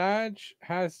 Saj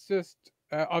has just...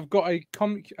 I've got a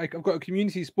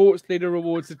community sports leader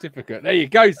award certificate. There you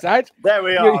go, Saj. There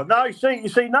we are. No, you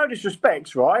see, no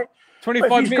disrespects, right?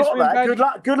 25 minutes. Got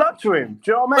that, good luck to him.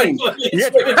 Do you know what I mean?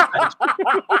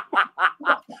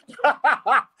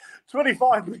 Yeah.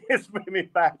 25 minutes swimming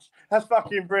badge. That's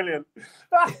fucking brilliant.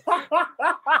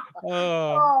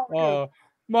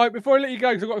 Mike, before I let you go,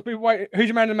 because I've got to be waiting. Who's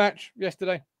your man of the match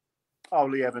yesterday? Oh,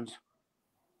 Lee Evans.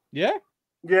 Yeah?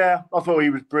 Yeah, I thought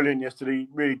he was brilliant yesterday.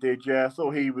 Really did, yeah. I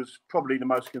thought he was probably the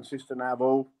most consistent out of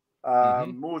all.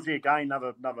 Morsey again,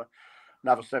 another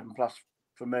 7+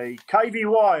 for me.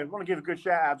 KVY, I want to give a good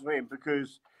shout out to him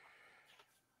because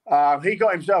he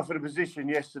got himself in a position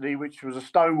yesterday which was a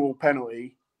stonewall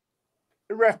penalty.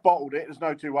 The ref bottled it. There's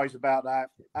no two ways about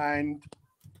that. And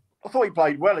I thought he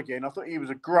played well again. I thought he was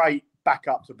a great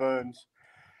backup to Burns.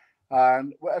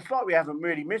 And it's like we haven't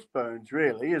really missed Burns,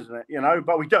 really, isn't it? You know,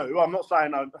 but we do. I'm not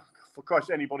saying, for Christ,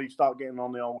 anybody start getting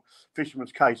on the old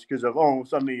fisherman's case because of,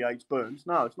 suddenly he hates Burns.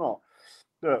 No, it's not.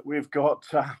 Look, we've got,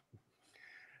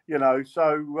 you know,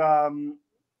 so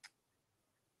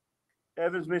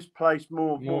Evans misplaced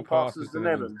more passes than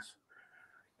Evans.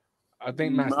 I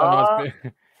think Matt Stannard's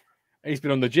he's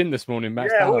been on the gin this morning, Matt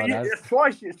Stannard has.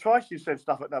 It's twice you said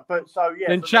stuff like that. But so, yeah.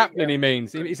 Then Chaplin, he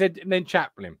means. He said, then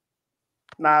Chaplin.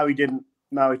 No, he didn't.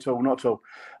 No, at all. Not at all.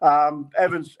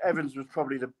 Evans was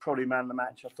probably man of the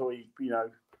match. I thought he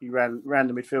ran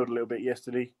the midfield a little bit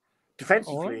yesterday.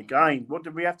 Defensively, again, what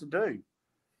did we have to do?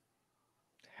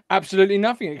 Absolutely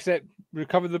nothing except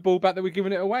recover the ball back that we're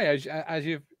giving it away, as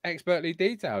you've expertly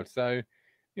detailed. So,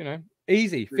 you know,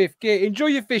 easy. 5th gear. Enjoy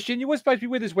your fishing. You were supposed to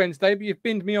be with us Wednesday, but you've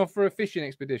binned me off for a fishing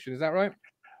expedition. Is that right?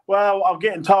 Well, I'm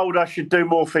getting told I should do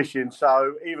more fishing,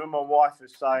 so even my wife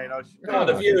is saying I should.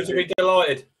 The viewers will be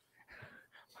delighted.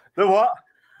 The what?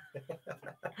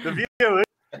 The viewers?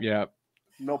 Yeah.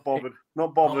 Not bothered.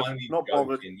 Not bothered. Not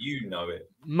bothered. You know it.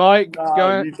 Mike,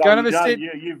 go and have a sit.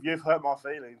 You've hurt my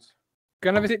feelings. Go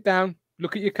and have a sit down.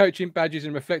 Look at your coaching badges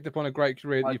and reflect upon a great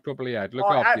career that you've probably had. Look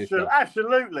after yourself.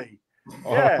 Absolutely.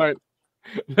 Yeah. Right.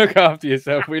 Look after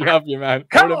yourself. We love you, man.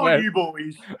 Come on, you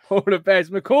boys. All the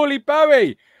best. Macaulay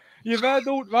Bowie. You've heard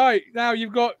all right. Now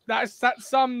you've got that's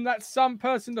some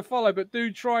person to follow, but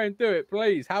do try and do it,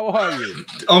 please. How are you?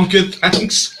 I'm good,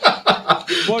 thanks.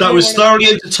 That was thoroughly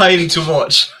entertaining to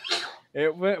watch.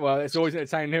 Well, it's always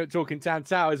entertaining here at Talking Town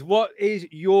Towers. What is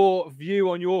your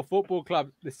view on your football club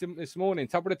this morning?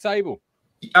 Top of the table.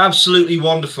 Absolutely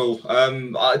wonderful.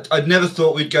 I never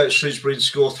thought we'd go to Shrewsbury and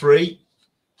score 3.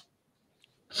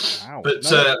 Wow. But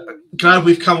glad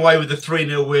we've come away with a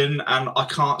 3-0 win, and I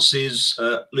can't see us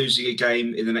losing a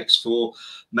game in the next 4,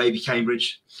 maybe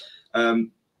Cambridge.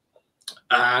 And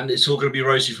it's all going to be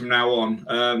rosy from now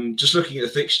on. Just looking at the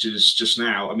fixtures just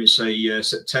now, I mean, say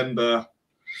September,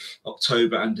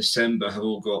 October, and December have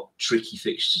all got tricky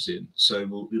fixtures in. So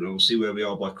we'll see where we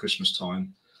are by Christmas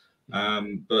time.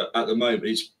 But at the moment,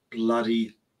 it's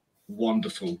bloody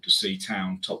wonderful to see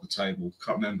Town top the table.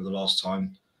 Can't remember the last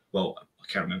time. Well, I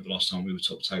can't remember the last time we were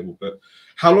top table, but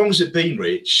how long has it been,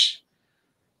 Rich,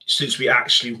 since we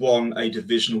actually won a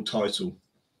divisional title?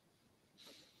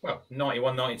 Well,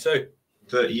 91, 92.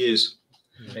 30 years.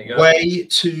 There you go. Way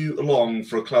too long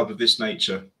for a club of this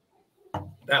nature.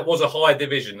 That was a high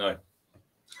division, though.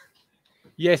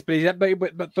 Yes, but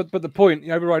the point,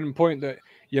 the overriding point that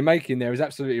you're making there is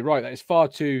absolutely right. That is far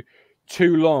too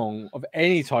long of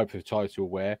any type of title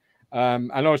wear.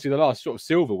 And obviously the last sort of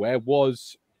silverware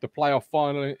was the playoff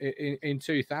final in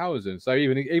 2000. So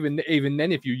even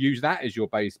then, if you use that as your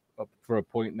base for a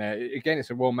point there, again,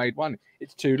 it's a well-made one.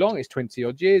 It's too long. It's 20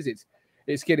 odd years.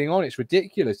 It's getting on. It's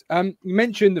ridiculous. You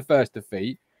mentioned the first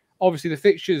defeat. Obviously, the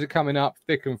fixtures are coming up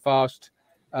thick and fast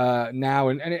now,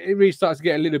 and it really starts to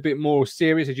get a little bit more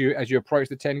serious as you approach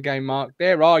the 10-game mark.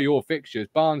 There are your fixtures: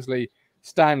 Barnsley,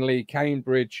 Stanley,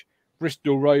 Cambridge,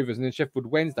 Bristol Rovers, and then Sheffield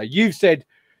Wednesday. You've said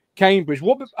Cambridge.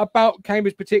 What about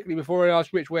Cambridge particularly, before I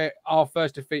ask Rich where our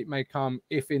first defeat may come,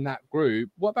 if in that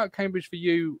group? What about Cambridge for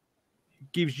you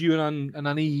gives you an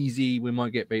uneasy we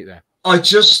might get beat there? I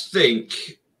just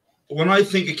think, when I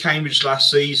think of Cambridge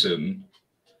last season,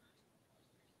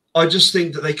 I just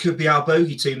think that they could be our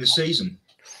bogey team this season.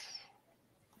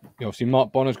 Obviously,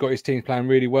 Mark Bonner's got his team playing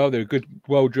really well. They're a good,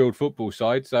 well-drilled football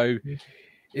side. So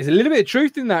there's a little bit of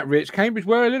truth in that, Rich. Cambridge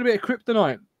were a little bit of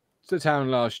kryptonite to Town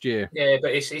last year. Yeah,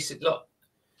 but it's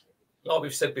like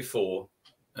we've said before,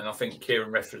 and I think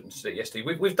Kieran referenced it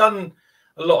yesterday. We've done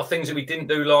a lot of things that we didn't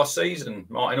do last season,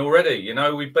 Martin, already. You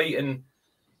know, we've beaten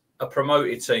a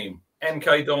promoted team.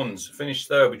 MK Dons finished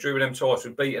third. We drew with them twice.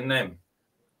 We've beaten them.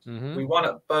 We won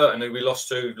at Burton, who we lost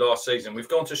to last season. We've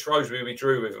gone to Shrewsbury, we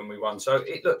drew with, and we won. So,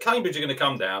 look, Cambridge are going to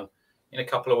come down in a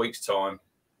couple of weeks' time.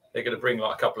 They're going to bring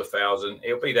like a couple of thousand.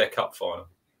 It'll be their cup final.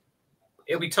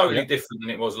 It'll be totally different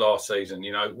than it was last season.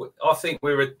 You know, I think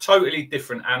we're a totally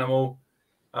different animal.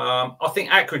 I think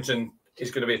Accrington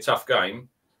is going to be a tough game,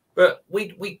 but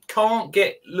we can't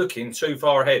get looking too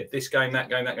far ahead. This game, that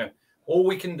game, that game. All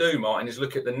we can do, Martin, is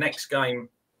look at the next game,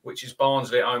 which is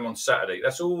Barnsley at home on Saturday.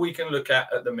 That's all we can look at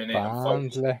the minute.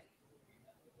 Barnsley.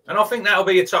 And I think that'll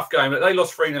be a tough game. They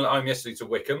lost 3-0 at home yesterday to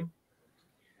Wickham.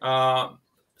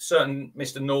 Certain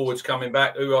Mr. Norwood's coming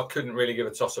back, who I couldn't really give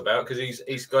a toss about, because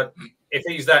he's got, if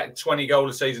he's that 20 goal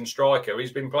a season striker,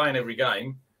 he's been playing every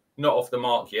game, not off the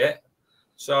mark yet.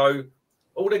 So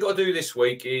all they've got to do this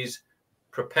week is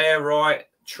prepare right,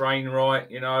 train right,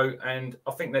 you know, and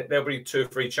I think that there'll be 2 or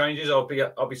 3 changes. I'll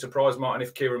be surprised, Martin,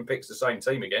 if Kieran picks the same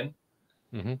team again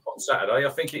on Saturday. I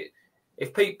think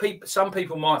some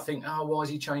people might think, oh, why is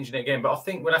he changing it again? But I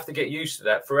think we'll have to get used to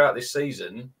that throughout this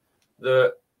season.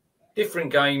 That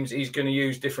different games he's going to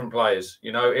use different players.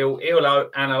 You know, he'll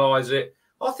analyse it.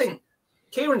 I think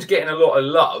Kieran's getting a lot of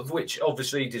love, which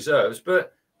obviously he deserves.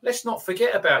 But let's not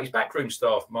forget about his backroom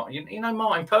staff, Martin. You know,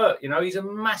 Martin Pert. You know, he's a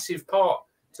massive part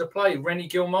to play. Rennie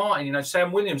Gilmartin, you know, Sam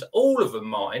Williams, all of them,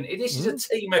 Martin. This is a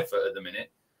team effort at the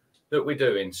minute that we're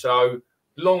doing. So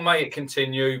long may it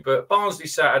continue. But Barnsley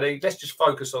Saturday, let's just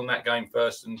focus on that game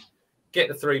first and get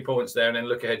the 3 points there and then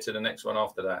look ahead to the next one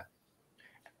after that.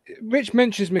 Rich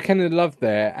mentions McKenna Love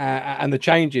there and the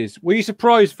changes. Were you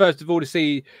surprised, first of all, to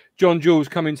see John Jules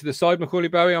come into the side, Macaulay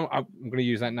Bowie? I'm going to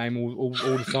use that name all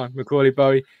the time, Macaulay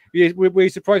Bowie. Were you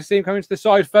surprised to see him come into the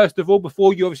side, first of all,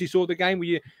 before you obviously saw the game?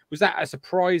 Was that a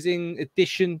surprising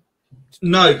addition?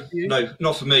 No,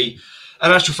 not for me.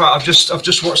 And actual fact, I've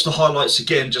just watched the highlights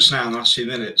again just now in the last few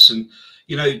minutes, and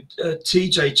you know,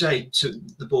 TJJ took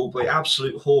the ball by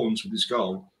absolute horns with his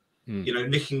goal. You know,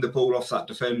 nicking the ball off that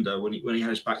defender when he had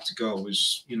his back to goal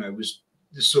was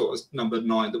the sort of number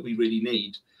 9 that we really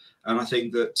need. And I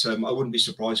think that I wouldn't be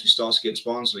surprised if he starts against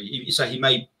Barnsley. You say he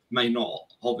may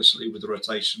not, obviously, with the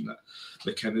rotation that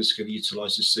McKenna's going to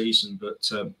utilise this season. But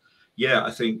yeah,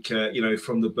 I think you know,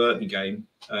 from the Burton game,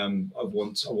 I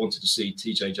wanted to see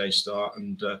TJJ start,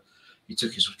 and he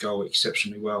took his goal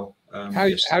exceptionally well. How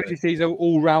did you see his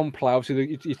all-round play?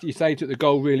 Obviously, you say he took the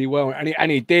goal really well,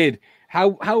 and he did. How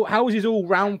was his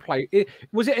all-round play?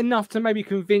 Was it enough to maybe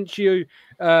convince you,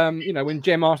 you know, when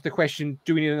Jem asked the question,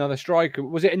 do we need another striker?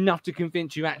 Was it enough to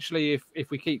convince you, actually,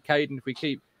 if we keep Caden, if we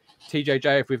keep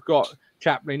TJJ, if we've got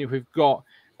Chaplin, if we've got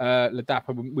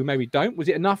Ladapa, we maybe don't? Was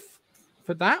it enough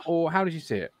for that, or how did you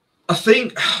see it? I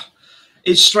think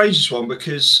it's strange, this one,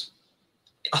 because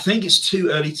I think it's too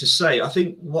early to say. I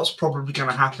think what's probably going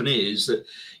to happen is that,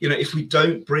 you know, if we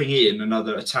don't bring in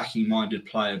another attacking-minded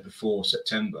player before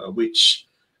September, which,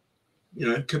 you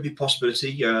know, could be a possibility.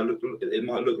 It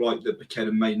might look like that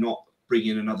McKenna may not bring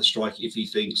in another striker if he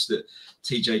thinks that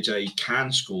TJJ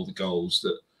can score the goals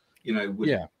that, you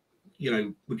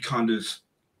know, would kind of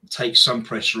take some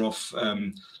pressure off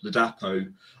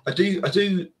Ladapo. I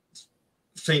do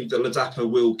think that Ladapo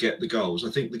will get the goals.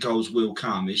 I think the goals will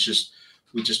come. It's just,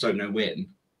 we just don't know when.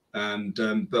 And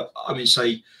but I mean,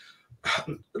 say,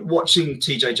 watching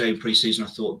TJJ in pre-season, I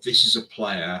thought, this is a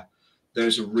player.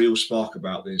 There's a real spark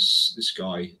about this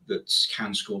guy that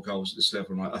can score goals at this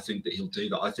level, and I think that he'll do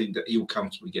that. I think that he'll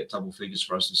comfortably get double figures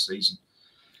for us this season.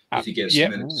 if he gets yeah,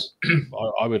 minutes.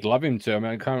 I would love him to. I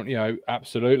mean, currently,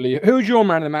 absolutely. Who's your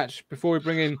man of the match before we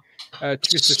bring in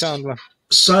Mr. Chandler?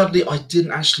 Sadly, I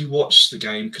didn't actually watch the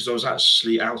game because I was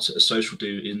actually out at a social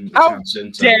do in the How town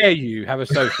centre. dare you have a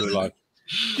social life?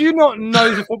 Do you not know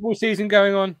there's a football season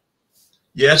going on?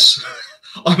 Yes,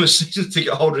 I'm a season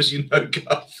ticket holder, as you know,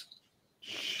 Gov.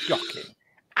 Shocking.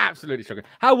 Absolutely shocking.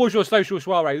 How was your social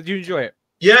soiree? Did you enjoy it?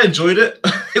 Yeah, enjoyed it.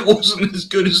 It wasn't as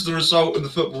good as the result in the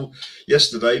football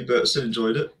yesterday, but still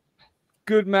enjoyed it.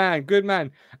 Good man, good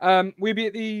man. We'll be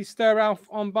at the Stir Ralph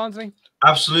on Barnsley.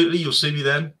 Absolutely, you'll see me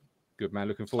then. Good man,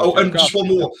 looking forward. Oh, and just one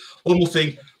more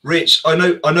thing, Rich. I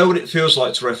know what it feels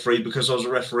like to referee because I was a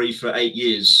referee for 8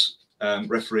 years,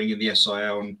 refereeing in the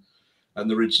SIL and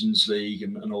the Regions League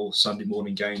and all Sunday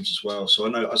morning games as well. So I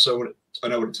know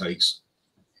what it takes.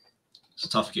 It's a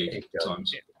tough gig at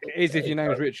times. It is if your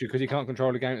name's Richard because he can't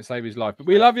control the game to save his life. But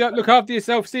we love you. Look after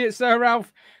yourself. See you at Sir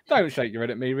Ralph. Don't shake your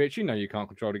head at me, Rich. You know you can't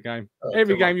control the game.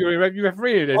 Every game you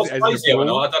referee. I done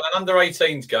an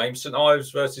under-18s game, St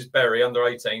Ives versus Bury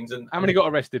under-18s, and how many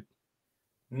got arrested?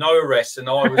 No arrests, and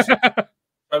I was.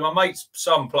 So my mate's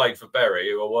son played for Bury,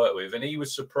 who I work with, and he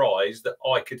was surprised that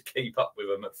I could keep up with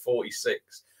them at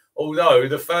 46. Although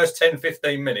the first 10,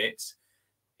 15 minutes,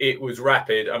 it was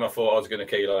rapid, and I thought I was going to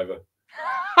keel over.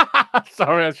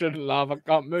 Sorry, I shouldn't laugh. I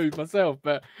can't move myself,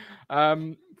 but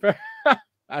that's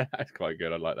quite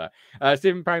good. I like that.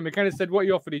 Stephen Perry McKenna said, "What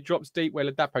he offered, he drops deep where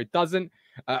Ladapo doesn't."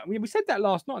 We said that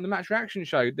last night on the match reaction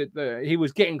show that he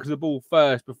was getting to the ball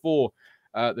first before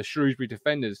the Shrewsbury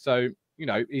defenders. So you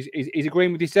know, he's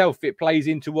agreeing with yourself. It plays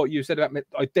into what you said about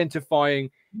identifying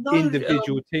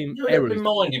individual team errors.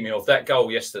 Reminding me of that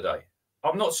goal yesterday.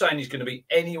 I'm not saying he's going to be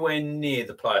anywhere near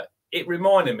the player. It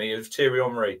reminded me of Thierry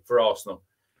Henry for Arsenal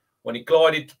when he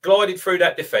glided through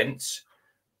that defence,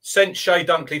 sent Shea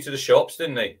Dunkley to the shops,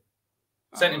 didn't he?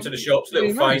 Sent him to the shops,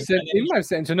 little feint. He might have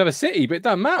sent him to another city, but it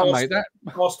doesn't matter, mate. That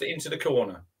passed it into the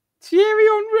corner. Thierry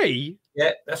Henry?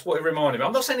 Yeah, that's what it reminded me.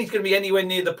 I'm not saying he's going to be anywhere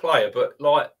near the player, but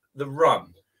like the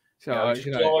run. So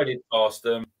just glided past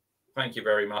them. Thank you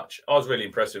very much. I was really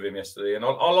impressed with him yesterday, and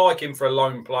I like him for a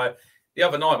lone player. The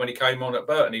other night when he came on at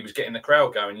Burton, he was getting the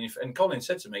crowd going. And Colin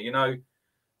said to me, you know,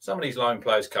 some of these lone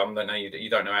players come, then you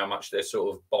don't know how much they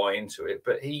sort of buy into it.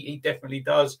 But he definitely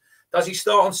does. Does he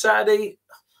start on Saturday?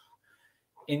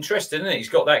 Interesting, isn't it? He's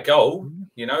got that goal.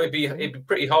 You know, it'd be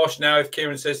pretty harsh now if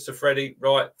Kieran says to Freddie,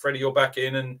 right, Freddie, you're back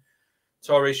in, and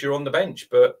Tyrese, you're on the bench.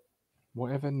 But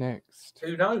whatever next.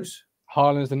 Who knows?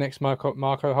 Haaland's the next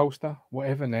Marco Holster.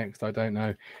 Whatever next, I don't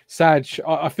know. Saj,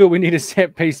 I feel we need a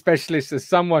set piece specialist as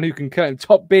someone who can curtain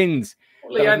top bins.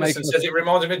 Well, Lee Anderson says it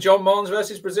reminds him of John Marnes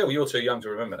versus Brazil. You're too young to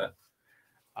remember that.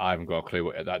 I haven't got a clue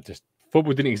what that. Just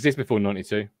football didn't exist before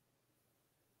 '92.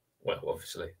 Well,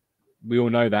 obviously. We all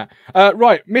know that.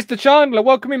 Right, Mr. Chandler,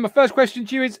 welcome in. My first question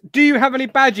to you is, do you have any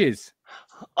badges?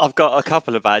 I've got a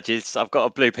couple of badges. I've got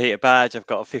a Blue Peter badge. I've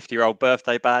got a 50-year-old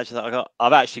birthday badge that I got.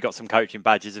 I've actually got some coaching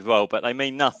badges as well, but they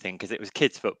mean nothing because it was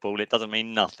kids football. It doesn't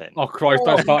mean nothing. Oh Christ!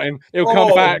 Don't start him. He'll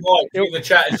come back. The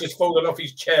chat has just fallen off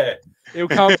his chair. He'll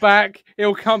come back.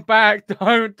 He'll come back.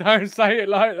 Don't say it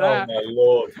like that.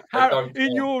 Oh my Lord!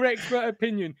 In your expert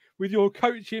opinion, with your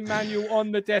coaching manual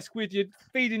on the desk with you,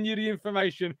 feeding you the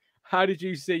information, how did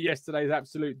you see yesterday's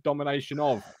absolute domination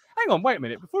of? Hang on, wait a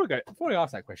minute. Before I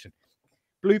ask that question.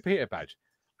 Blue Peter badge.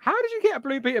 How did you get a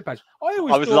Blue Peter badge? I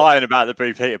was lying about the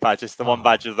Blue Peter badge. It's the one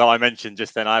badge that I mentioned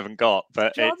just then I haven't got.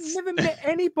 But I've never met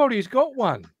anybody who's got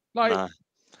one. Like,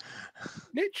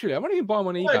 literally, I won't even buy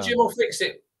one on eBay. Jim will fix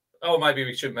it. Oh, maybe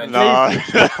we shouldn't mention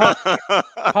it.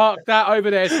 Park that over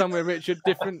there somewhere, Richard.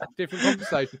 Different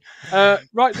conversation.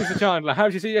 Right, Mr. Chandler, how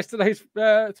did you see yesterday's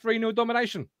 3-0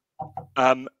 domination?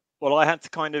 Well, I had to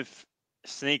kind of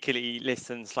sneakily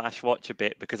listen/watch a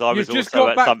bit because I was just also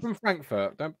got at back from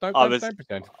Frankfurt. Don't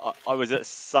pretend. I was at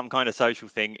some kind of social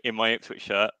thing in my Ipswich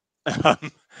shirt. Oh,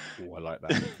 I like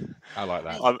that. I like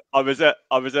that. I was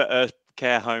at a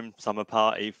care home summer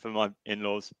party for my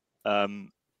in-laws.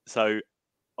 So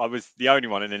I was the only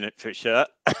one in an Ipswich shirt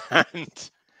and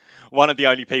one of the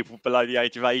only people below the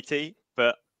age of 80,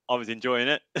 but I was enjoying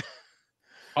it.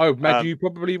 I imagine you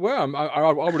probably were. I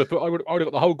would have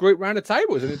got the whole group round the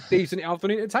table. It was a decent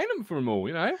afternoon entertainment for them all,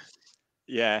 you know.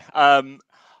 Yeah, I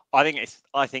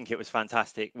think it was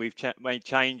fantastic. We've made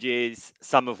changes,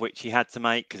 some of which he had to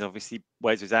make because obviously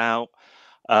Wes was out.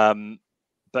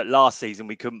 But last season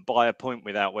we couldn't buy a point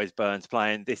without Wes Burns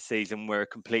playing. This season we're a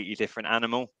completely different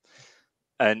animal,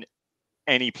 and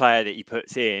any player that he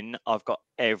puts in, I've got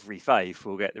every faith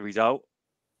will get the result.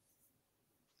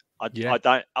 I've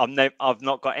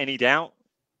not got any doubt.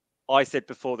 I said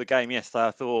before the game yesterday, I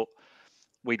thought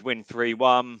we'd win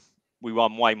 3-1. we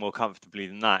won way more comfortably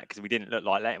than that because we didn't look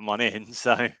like letting one in.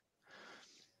 So.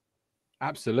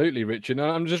 Absolutely, Richard.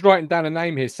 And I'm just writing down a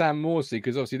name here, Sam Morsey,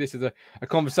 because obviously this is a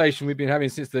conversation we've been having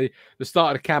since the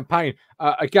start of the campaign.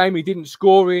 A game he didn't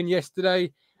score in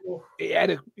yesterday. He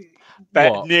had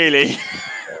nearly.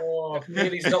 Oh,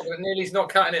 nearly's not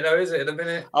cutting it though, is it? At the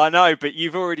minute. I know, but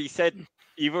you've already said,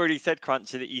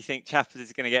 Crunchy, that you think Chappers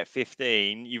is going to get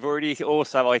 15. You've already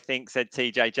also, I think, said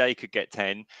TJJ could get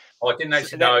 10. I didn't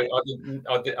actually know.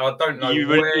 I don't know. You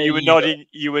were nodding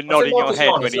your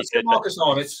head when he said Marcus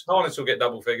Harness will get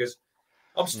double figures.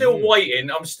 I'm still waiting.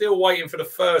 I'm still waiting for the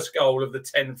first goal of the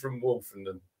 10 from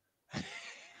Wolfenden.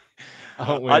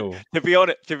 To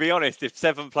be honest, if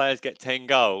 7 players get 10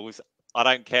 goals, I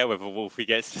don't care whether Wolfie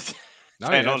gets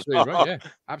 10 or not. Right, yeah,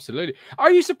 absolutely. Are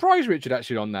you surprised, Richard,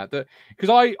 actually, on that?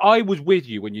 Because I was with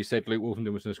you when you said Luke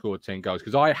Wolfenden was going to score 10 goals,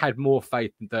 because I had more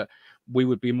faith that we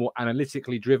would be more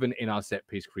analytically driven in our set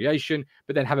piece creation,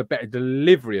 but then have a better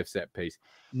delivery of set piece.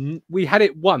 We had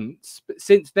it once, but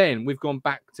since then we've gone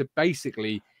back to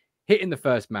basically hitting the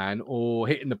first man or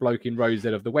hitting the bloke in row Z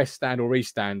of the west stand or east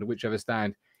stand, whichever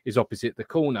stand is opposite the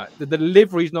corner. The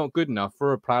delivery is not good enough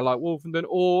for a player like Wolfenden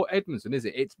or Edmondson, is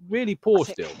it? It's really poor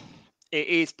still. It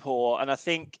is poor, and I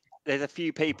think there's a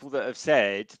few people that have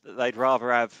said that they'd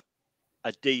rather have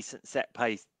a decent set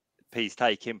piece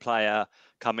taking player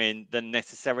come in than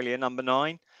necessarily a number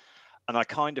 9. And I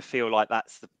kind of feel like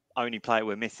that's the only player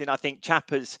we're missing. I think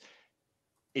Chappers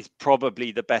is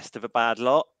probably the best of a bad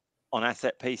lot on our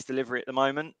set piece delivery at the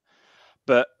moment,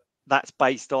 but that's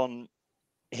based on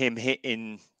him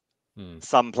hitting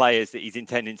some players that he's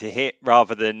intending to hit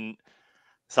rather than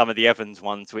some of the Evans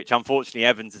ones, which unfortunately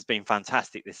Evans has been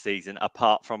fantastic this season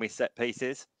apart from his set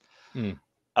pieces.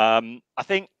 I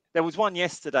think there was one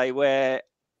yesterday where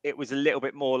it was a little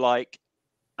bit more like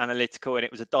analytical and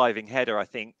it was a diving header. I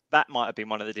think that might have been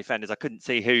one of the defenders. I couldn't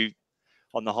see who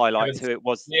on the highlights who it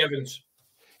was. Evans.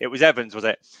 It was Evans, was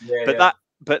it? Yeah,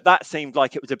 but that seemed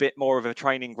like it was a bit more of a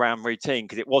training ground routine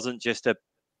because it wasn't just a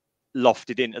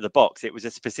lofted into the box. It was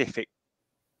a specific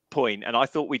point, and I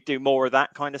thought we'd do more of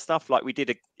that kind of stuff like we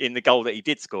did in the goal that he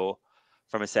did score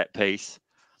from a set piece.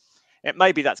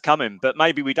 Maybe that's coming, but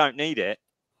maybe we don't need it.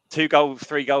 2 goals,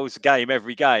 3 goals a game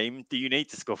every game. Do you need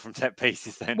to score from set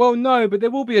pieces then? Well, no, but there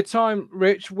will be a time,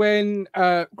 Rich, when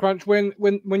Crunch, when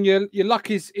your luck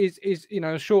is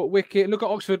a short wicket. Look at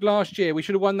Oxford last year. We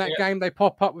should have won that game. They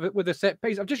pop up with a set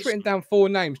piece. I've just written down 4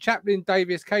 names: Chaplin,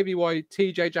 Davies, KVY,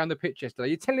 TJ down the pitch yesterday.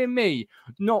 You're telling me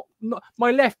not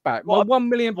my left back, my £1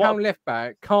 million left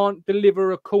back can't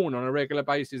deliver a corner on a regular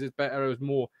basis as better as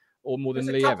more than Lee Evans?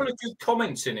 There's a couple of good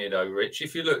comments in here though, Rich.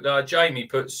 If you look, Jamie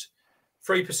puts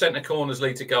 3% of corners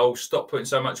lead to goals. Stop putting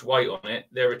so much weight on it.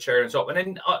 They're a cherry on top. And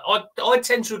then I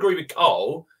tend to agree with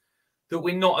Carl that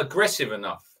we're not aggressive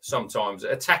enough sometimes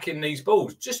at attacking these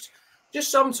balls. Just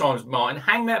sometimes, Martin,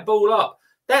 hang that ball up.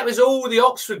 That was all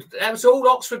Oxford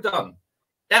done.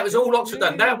 That was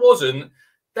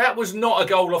not a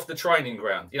goal off the training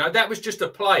ground. You know, that was just a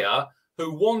player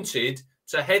who wanted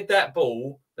to head that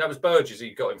ball. That was Burgess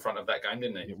he got in front of that game,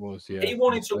 didn't he? It was, yeah. He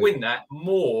wanted to win that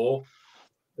more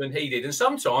than he did. And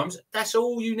sometimes that's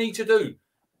all you need to do.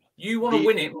 You want to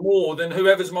win it more than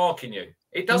whoever's marking you.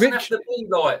 It doesn't have to be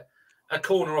like a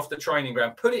corner off the training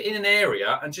ground. Put it in an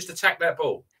area and just attack that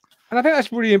ball. And I think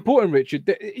that's really important,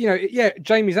 Richard.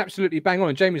 Jamie's absolutely bang on.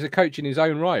 And Jamie's a coach in his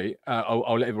own right.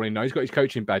 I'll let everybody know. He's got his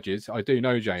coaching badges. I do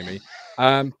know Jamie.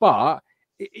 But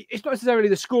it's not necessarily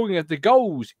the scoring of the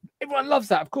goals. Everyone loves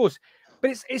that, of course.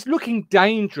 But it's looking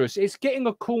dangerous. It's getting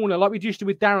a corner like we used to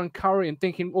with Darren Curry and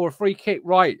thinking, or a free kick,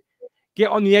 right? Get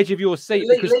on the edge of your seat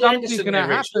because something's going to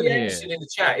happen here. In the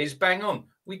chat is bang on.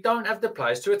 We don't have the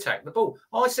players to attack the ball.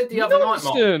 I said the other night,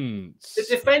 Mark,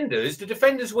 the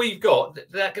defenders we've got,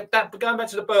 that going back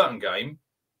to the Burton game,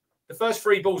 the first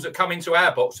 3 balls that come into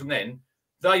our box from then,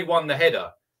 they won the header.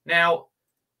 Now,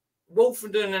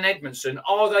 Wolfenden and Edmondson,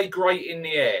 are they great in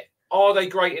the air?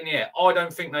 I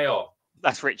don't think they are.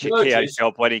 That's Richard Keogh's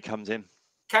job when he comes in.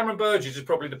 Cameron Burgess is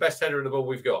probably the best header of the ball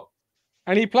we've got.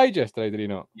 And he played yesterday, did he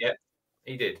not? Yeah,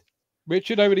 he did.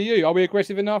 Richard, over to you. Are we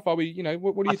aggressive enough? Are we,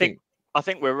 what do you think? I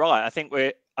think we're right. I think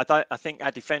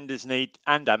our defenders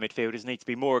and our midfielders need to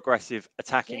be more aggressive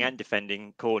attacking and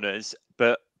defending corners.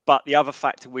 But the other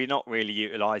factor we're not really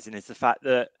utilising is the fact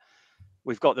that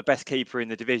we've got the best keeper in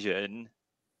the division.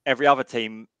 Every other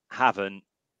team haven't,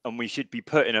 and we should be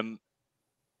putting them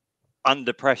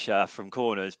under pressure from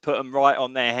corners, put them right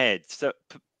on their heads, so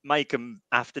make them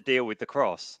have to deal with the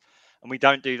cross, and we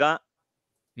don't do that.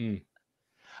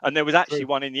 And there was actually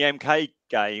one in the MK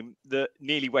game that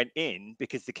nearly went in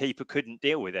because the keeper couldn't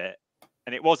deal with it.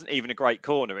 and it wasn't even a great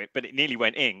corner, but it nearly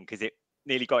went in because it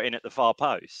nearly got in at the far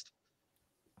post.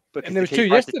 And there was two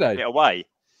yesterday. It away.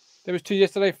 There was two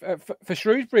yesterday for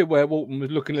Shrewsbury where Walton was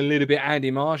looking a little bit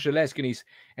Andy Marshall-esque, and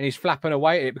he's flapping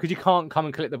away at it because you can't come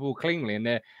and collect the ball cleanly, and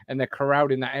they're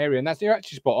corralled in that area. And you're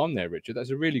actually spot on there, Richard. That's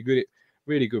a really good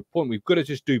point. We've got to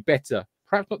just do better.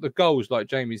 Perhaps not the goals like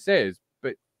Jamie says,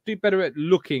 but do better at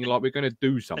looking like we're going to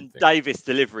do something. And Davis'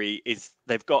 delivery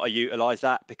they've got to utilise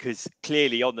that, because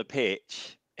clearly on the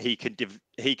pitch he could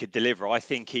deliver. I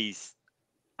think he's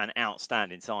an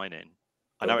outstanding signing.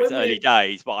 I know it's early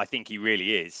days, but I think he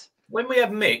really is. When we have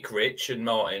Mick, Rich, and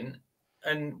Martin,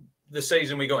 and the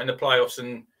season we got in the playoffs,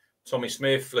 and Tommy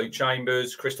Smith, Luke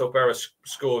Chambers, Christoph Berra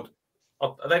scored,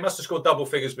 they must have scored double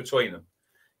figures between them.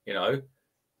 You know,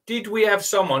 did we have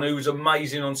someone who was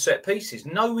amazing on set pieces?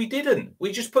 No, we didn't.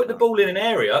 We just put the ball in an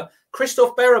area.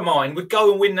 Christoph Berra, mine, would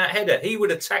go and win that header. He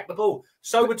would attack the ball.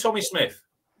 So would Tommy Smith.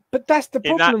 But that's the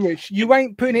problem, Rich. You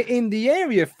ain't putting it in the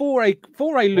area for a Luke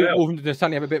Wolverhampton to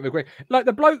suddenly have a bit of a great, like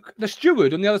the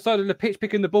steward on the other side of the pitch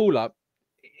picking the ball up.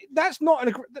 That's not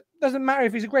that doesn't matter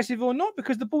if he's aggressive or not,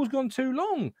 because the ball's gone too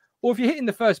long. Or if you're hitting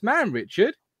the first man,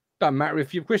 Richard, doesn't matter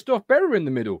if you've Christoph Berra in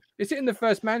the middle. It's hitting the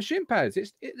first man shin pads.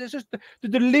 It's just the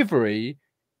delivery.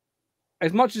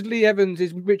 As much as Lee Evans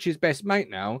is Rich's best mate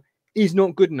now, is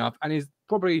not good enough, and is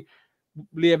probably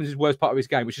Lee Evans' worst part of his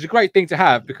game, which is a great thing to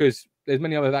have because there's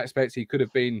many other aspects he could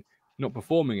have been not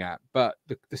performing at. But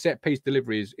the set piece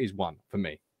delivery is one for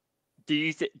me. Do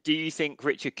you think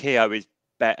Richard Keogh is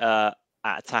better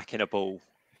at attacking a ball?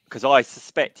 Because I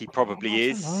suspect he probably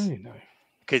is.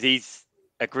 Because he's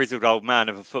a grizzled old man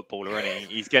of a footballer, isn't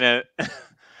he? He's gonna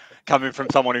coming from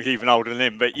someone who's even older than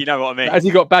him. But you know what I mean. Has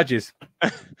he got badges?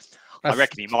 I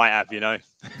reckon he might have, you know.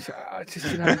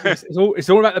 It's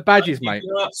all about the badges, mate.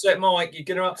 You're going to upset Mike. You're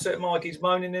going to upset Mike. He's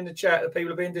moaning in the chat that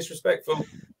people are being disrespectful.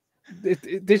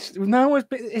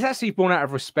 It's actually born out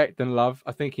of respect and love.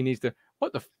 I think he needs to.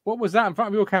 What was that in front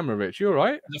of your camera, Rich? You all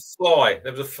right?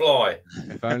 There was a fly.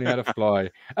 If only had a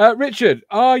fly. Richard,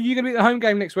 are you going to be at the home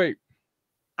game next week?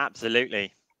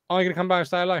 Absolutely. Are you going to come by and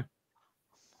say hello?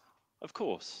 Of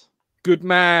course. Good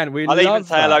man. I'll even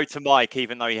say hello to Mike,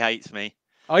 even though he hates me.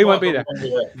 Oh, he won't be there.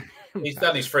 He's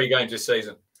done his 3 games this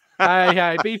season.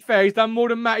 Hey, be fair. He's done more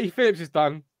than Matty Phillips has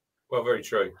done. Well, very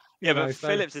true. Yeah, but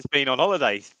Phillips has been on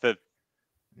holidays for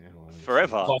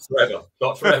forever.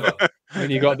 Not forever.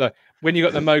 When you got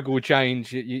the mogul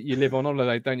change, you live on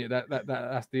holiday, don't you?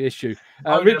 That's the issue.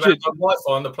 Richard,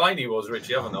 Wi-Fi on the plane he was,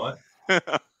 Richie, the other night.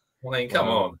 I mean, come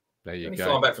on. There you go.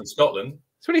 Flying back from Scotland.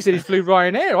 That's when he said he flew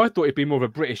Ryanair. I thought he'd be more of a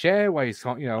British Airways,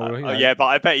 you know. Oh yeah, but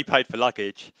I bet he paid for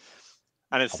luggage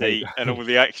and a seat and all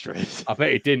the extras. I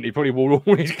bet he didn't. He probably wore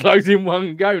all his clothes in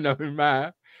one go, knowing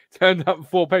Matt. Turned up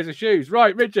 4 pairs of shoes.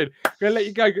 Right, Richard, I'm going to let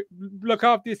you go. Look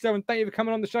after yourself, and thank you for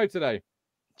coming on the show today.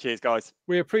 Cheers, guys.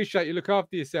 We appreciate you. Look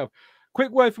after yourself.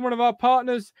 Quick word from one of our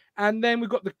partners, and then we've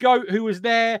got the GOAT who was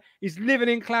there. He's living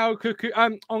in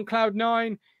on Cloud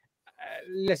 9.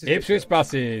 Ipswich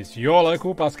Buses, your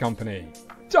local bus company.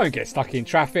 Don't get stuck in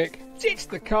traffic. Ditch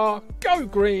the car. Go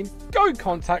green. Go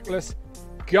contactless.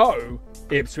 Go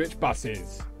Ipswich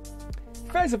Buses.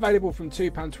 Fares available from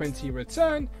 £2.20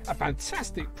 return, a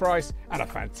fantastic price and a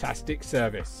fantastic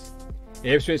service.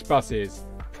 Ipswich Buses,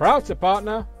 proud to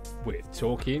partner with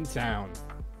Talking Town.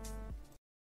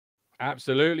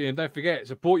 Absolutely, and don't forget,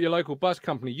 support your local bus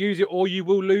company. Use it or you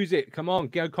will lose it. Come on,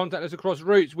 go contact us across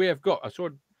routes. We have got, I saw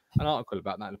an article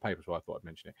about that in the paper, so I thought I'd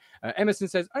mention it. Emerson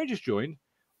says, I just joined.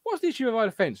 What's the issue of our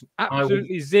defence?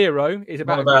 Absolutely zero. It's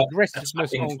about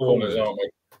aggressiveness on corners, aren't we?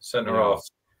 Centre half.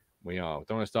 We are.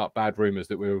 Don't want to start bad rumours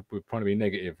that we're trying to be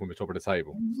negative when we're top of the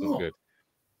table. It's not good.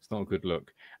 It's not a good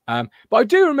look. But I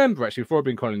do remember, actually, before I've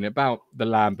been calling it, about the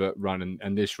Lambert run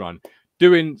and this run,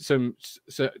 doing some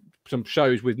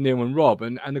shows with Neil and Rob,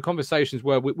 and the conversations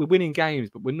were, we're winning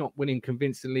games, but we're not winning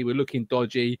convincingly. We're looking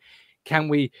dodgy. Can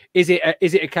we? Is it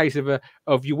a case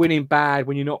of you winning bad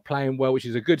when you're not playing well, which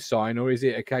is a good sign, or is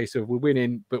it a case of we're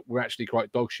winning but we're actually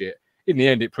quite dog shit? In the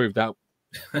end, it proved out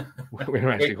we were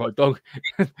actually quite dog.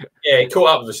 Yeah, it caught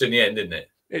up with us in the end, didn't it?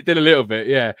 It did a little bit,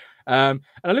 yeah. And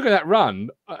I look at that run.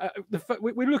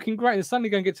 We're looking great, and suddenly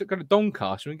going to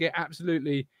Doncaster and get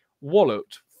absolutely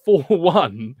walloped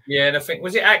 4-1. Yeah, and I think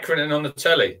was it Akron and on the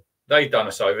telly? They done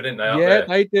us over, didn't they? Yeah,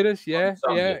 they did us. Yeah.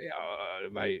 Oh,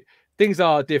 mate, things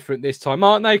are different this time,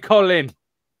 aren't they, Colin?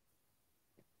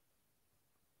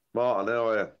 Martin, how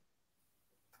are you?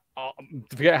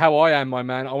 Forget how I am, my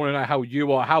man. I want to know how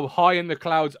you are. How high in the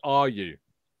clouds are you?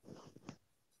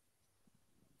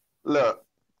 Look,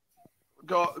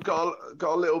 got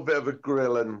a little bit of a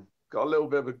grilling. Got a little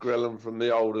bit of a grilling from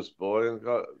the oldest boy, and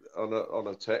on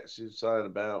a text he was saying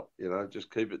about,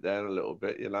 just keep it down a little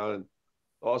bit, and like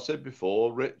I said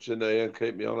before, Rich and Ian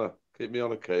keep me on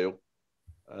a keel,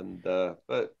 and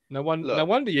but no wonder.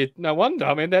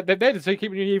 I mean, they're there to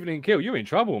keep you even in keel. You're in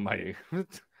trouble, mate.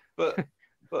 but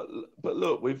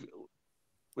look, we've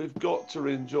got to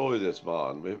enjoy this,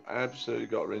 Martin. We've absolutely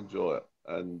got to enjoy it,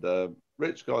 and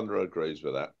Rich kind of agrees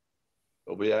with that.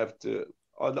 But we have to.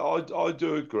 I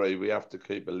do agree. We have to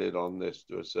keep a lid on this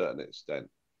to a certain extent,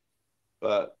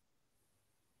 but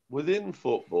within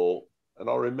football, and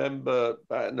I remember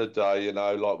back in the day,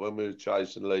 like when we were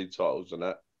chasing league titles and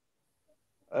that,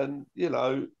 and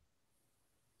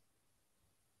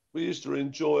we used to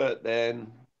enjoy it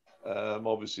then.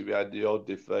 Obviously, we had the odd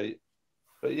defeat,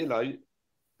 but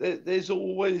there's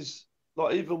always,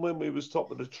 like, even when we was top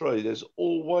of the tree, there's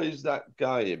always that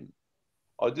game.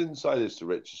 I didn't say this to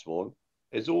Rich this morning.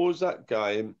 There's always that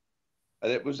game,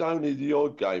 and it was only the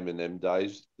odd game in them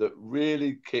days that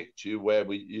really kicked you where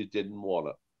you didn't want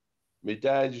it. My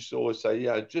dad used to always say,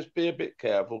 just be a bit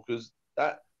careful, because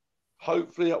that,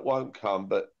 hopefully it won't come,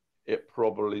 but it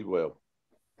probably will.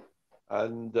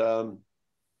 And,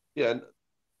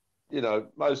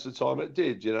 most of the time it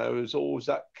did, it was always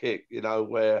that kick,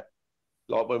 where,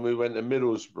 like when we went to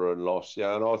Middlesbrough and lost,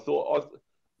 and I thought,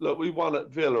 look, we won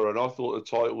at Villa, and I thought the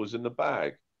title was in the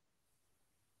bag.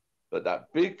 But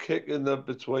that big kick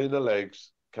between the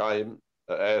legs came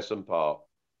at Ayresome Park.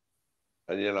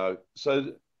 And,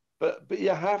 but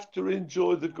you have to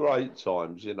enjoy the great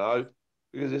times,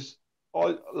 because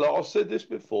I've said this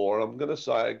before, and I'm going to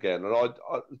say it again, and I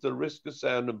the risk of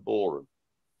sounding boring.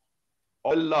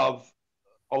 I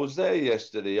was there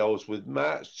yesterday. I was with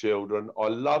Matt's children. I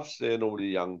love seeing all the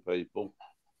young people.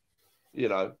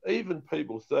 Even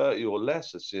people 30 or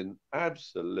less are seeing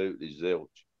absolutely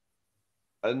zilch.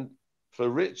 And for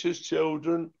Richard's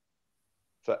children,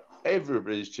 for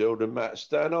everybody's children, Matt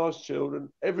Stannard's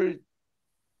children,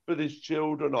 everybody's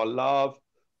children I love,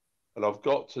 and I've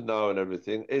got to know and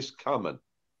everything, it's coming.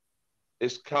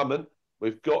 It's coming.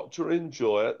 We've got to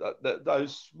enjoy it.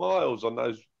 Those smiles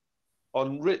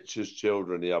on Richard's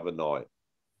children the other night,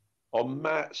 on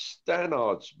Matt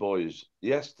Stannard's boys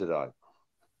yesterday.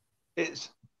 It's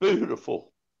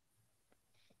beautiful.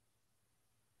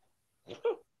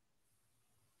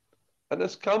 And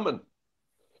it's coming.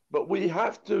 But we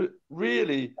have to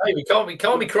really... Hey, we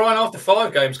can't be crying after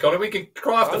 5 games, Colin. We can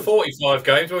cry after 45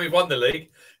 games when we've won the league.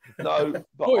 No,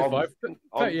 but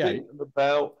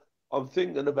I'm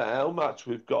thinking about how much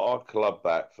we've got our club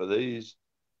back for these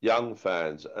young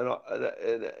fans. And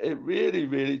it really,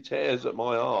 really tears at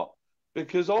my heart,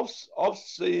 because I've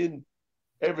seen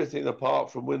everything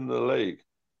apart from winning the league.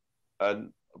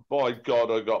 And by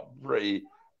God, I got pretty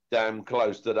damn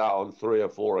close to that on 3 or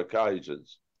 4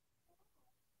 occasions.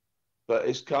 But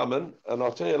it's coming, and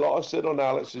I'll tell you, like I said on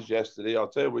Alex's yesterday, I'll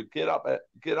tell you, we get up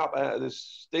out of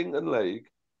this stinking league,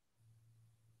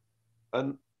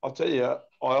 and I'll tell you, I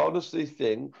honestly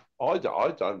think, I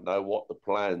don't know what the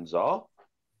plans are,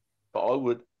 but I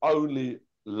would only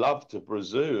love to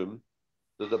presume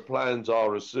that the plans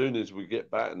are as soon as we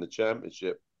get back in the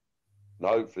Championship, and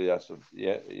hopefully that's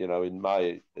in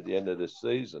May at the end of this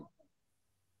season.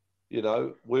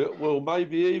 We'll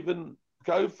maybe even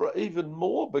go for even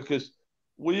more, because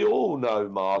we all know,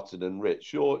 Martin and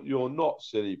Rich, you're not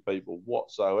silly people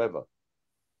whatsoever.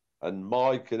 And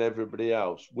Mike and everybody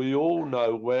else, we all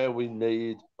know where we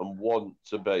need and want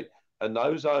to be. And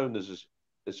those owners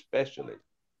especially,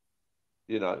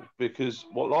 because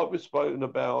like we've spoken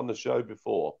about on the show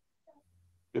before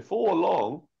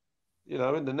long,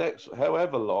 in the next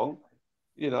however long,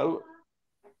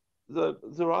 the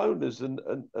owners and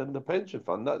the pension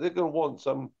fund, they're going to want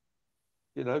some,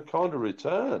 kind of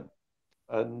return.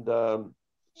 And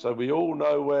so we all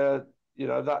know where,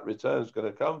 that return is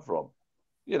going to come from.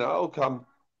 It'll come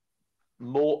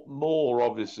more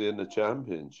obviously in the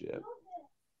Championship,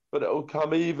 but it'll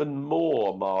come even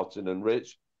more, Martin and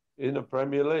Rich, in the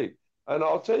Premier League. And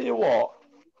I'll tell you what,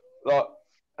 like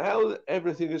how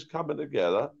everything is coming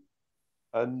together.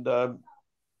 And I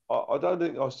don't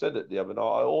think I said it the other night.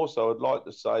 I also would like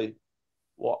to say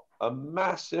a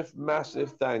massive,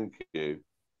 massive thank you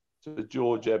to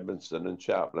George Edmondson and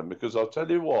Chaplin, because I'll tell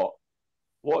you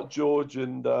what George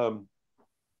and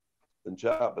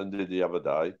Chaplin did the other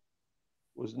day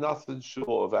was nothing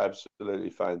short of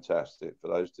absolutely fantastic for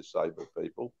those disabled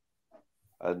people.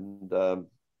 And the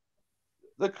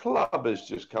club is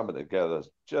just coming together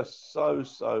just so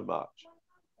much.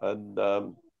 And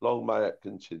long may it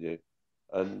continue.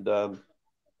 And, like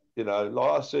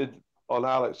I said on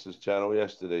Alex's channel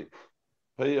yesterday,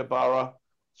 Peterborough,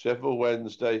 Sheffield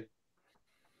Wednesday,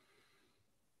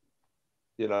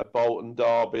 you know, Bolton,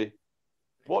 Derby.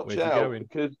 Watch Where's he out, going?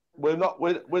 because we're not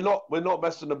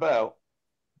messing about.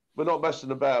 We're not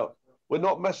messing about. We're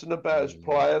not messing about as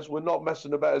players. We're not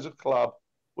messing about as a club.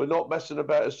 We're not messing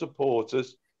about as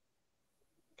supporters.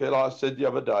 Okay, like I said the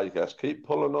other day, guys, keep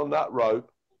pulling on that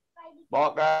rope.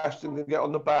 Mark Ashton can get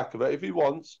on the back of it if he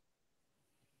wants.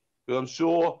 Because I'm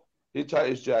sure he'd take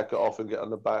his jacket off and get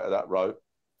on the back of that rope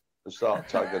and start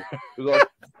tugging. Because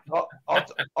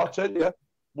I'll tell you,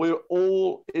 we're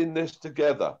all in this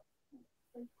together.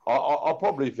 I'll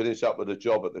probably finish up with a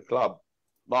job at the club.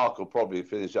 Mark will probably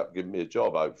finish up giving me a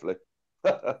job, hopefully.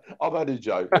 I'm only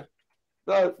joking.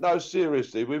 No,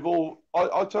 seriously, we've all.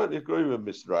 I totally agree with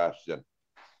Mr. Ashton.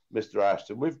 Mr.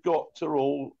 Ashton, we've got to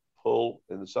all pull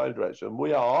in the same direction.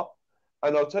 We are.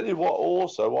 And I'll tell you what,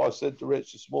 also, what I said to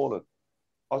Rich this morning.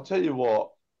 I'll tell you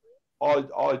what, I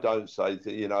don't say,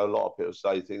 you know, a lot of people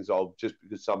say things, oh, just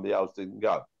because somebody else didn't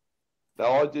go.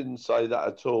 Now, I didn't say that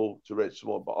at all to Rich this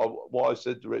morning, but what I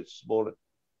said to Rich this morning,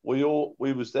 we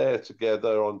was there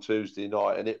together on Tuesday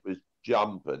night, and it was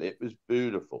jumping. It was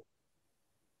beautiful.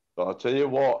 But I'll tell you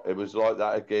what, it was like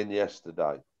that again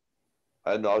yesterday.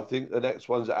 And I think the next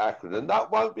one's at Akron. And that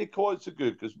won't be quite so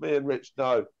good, because me and Rich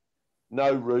know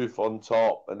no roof on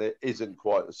top, and it isn't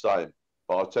quite the same.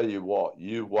 But I'll tell you what,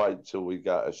 you wait till we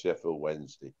go to Sheffield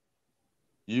Wednesday.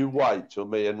 You wait till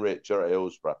me and Rich are at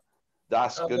Hillsborough.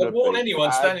 That's going to be... warn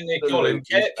anyone standing near Colin,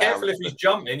 careful if he's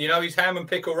jumping. You know, his ham and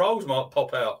pickle rolls might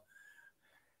pop out.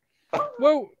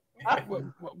 Well,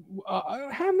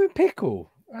 ham and pickle.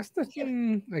 That's the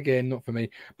again, not for me.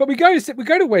 But we go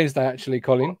to Wednesday, actually,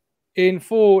 Colin, in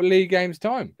 4 league games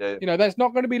time. Yeah. You know, that's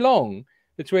not going to be long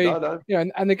between. You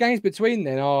know, and the games between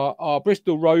then are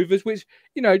Bristol Rovers, which,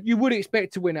 you know, you would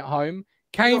expect to win at home.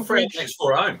 Cambridge,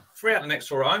 3 out the next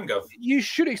 4 at home. Go. You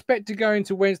should expect to go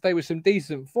into Wednesday with some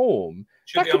decent form.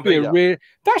 That could be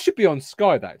that should be on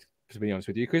Sky. That, to be honest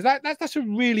with you, because that's a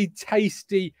really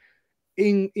tasty,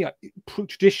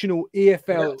 traditional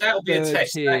EFL. That'll be a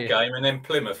test that game, and then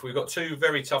Plymouth. We've got 2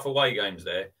 very tough away games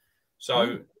there.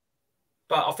 So,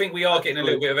 but I think we are getting a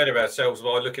little bit ahead of ourselves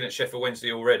by looking at Sheffield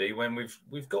Wednesday already. When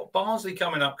we've got Barnsley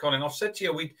coming up, Colin. I've said to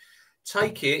you, we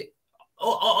take it.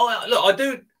 Look, I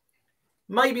do.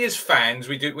 Maybe as fans,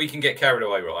 we can get carried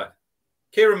away, right?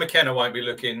 Kieran McKenna won't be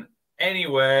looking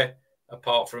anywhere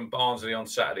apart from Barnsley on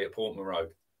Saturday at Portman Road.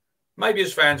 Maybe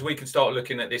as fans, we can start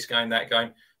looking at this game, that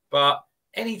game. But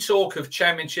any talk of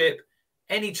Championship,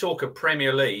 any talk of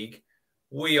Premier League,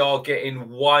 we are getting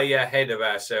way ahead of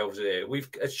ourselves here. We've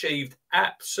achieved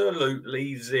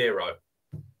absolutely zero.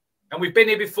 And we've been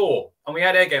here before, and we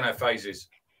had egg in our faces.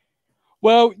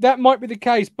 Well, that might be the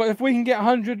case, but if we can get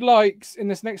 100 likes in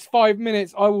this next 5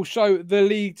 minutes, I will show the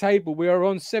league table. We are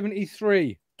on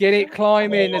 73. Get it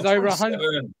climbing. There's over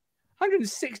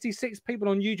 166 people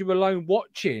on YouTube alone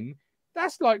watching.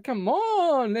 That's like, come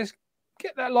on, let's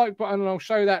get that like button and I'll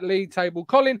show that league table.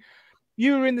 Colin,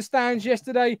 you were in the stands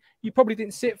yesterday. You probably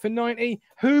didn't sit for 90.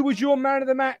 Who was your man of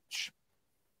the match?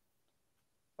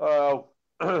 Like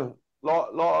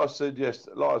I said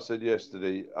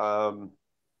yesterday,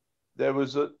 there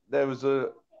was a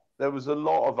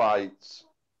lot of 8s.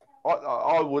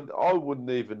 I wouldn't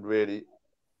even really.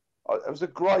 It was a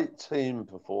great team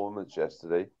performance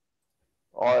yesterday.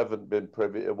 I haven't been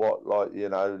privy to what, like, you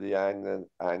know, the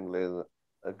angling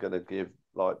are going to give,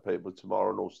 like, people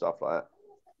tomorrow and all stuff like that.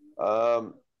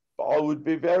 But I would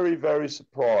be very, very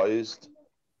surprised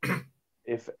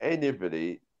if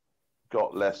anybody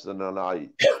got less than an 8.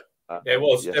 There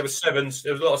was 7s.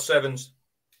 There was a lot of 7s.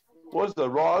 Was there?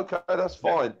 Right, okay, that's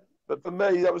fine. But for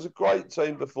me, that was a great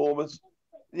team performance.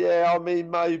 Yeah, I mean,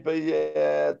 maybe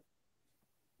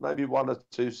 1 or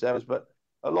 2 7s, but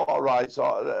a lot of 8s.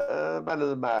 Man of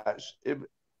the match.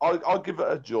 I'll give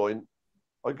it a joint.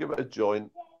 I'll give it a joint.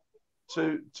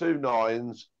 2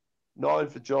 9s, 9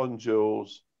 for John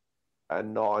Jules,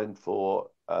 and 9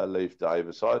 for Leif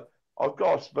Davis. I've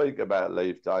got to speak about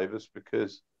Leif Davis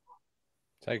because.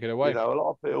 Take it away. You know, a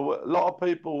lot of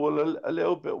people were a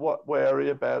little bit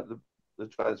wary about the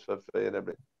transfer fee and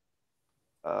everything.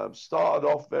 Started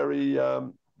off very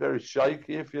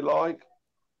shaky, if you like.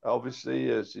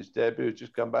 Obviously, as his debut,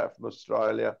 just come back from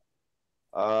Australia.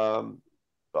 But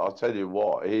I'll tell you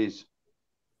what, he's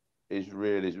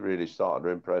really starting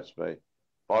to impress me.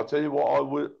 But I'll tell you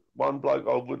what, one bloke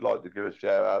I would like to give a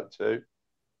shout out to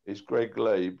is Greg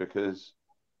Lee, because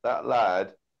that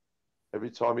lad, every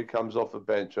time he comes off the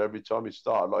bench, or every time he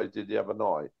started like he did the other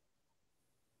night,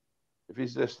 if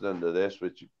he's listening to this,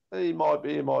 which he might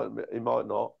be, he might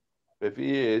not, but if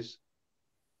he is,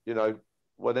 you know,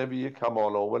 whenever you come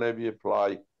on or whenever you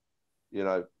play, you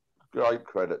know, great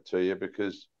credit to you,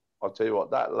 because I'll tell you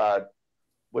what, that lad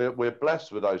we're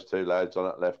blessed with those two lads on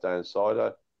that left-hand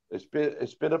side. It's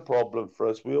been a problem for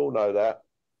us. We all know that.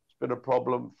 It's been a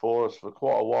problem for us for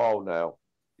quite a while now,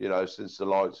 you know, since the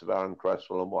likes of Aaron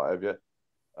Cresswell and what have you.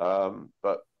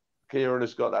 But Kieran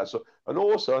has got that. So, and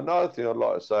also another thing I'd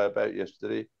like to say about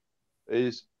yesterday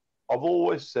is I've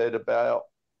always said about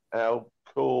how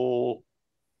cool,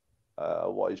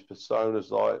 what his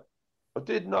persona's like. I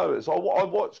did notice. I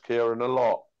watched Kieran a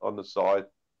lot on the side.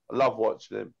 I love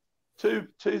watching him.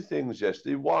 Two things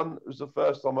yesterday. One was the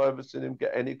first time I ever seen him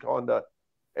get any kind of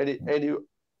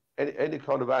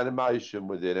animation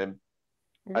within him,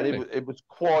 Really? and it was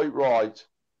quite right.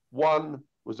 One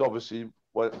was obviously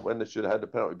when they should have had the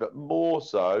penalty, but more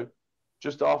so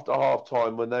just after half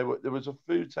time when there was a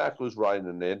few tackles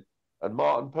raining in, and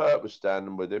Martin Pert was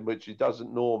standing with him, which he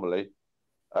doesn't normally,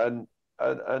 and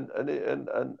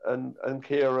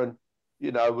Kieran,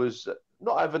 you know, was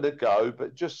not having a go,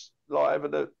 but just like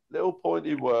having a little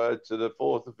pointy word to the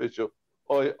fourth official.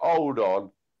 Oi, hold on,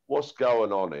 what's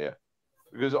going on here?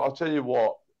 Because I'll tell you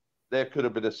what, there could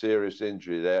have been a serious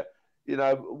injury there. You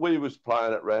know, we was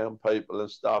playing it round people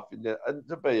and stuff, and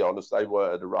to be honest, they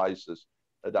weren't the races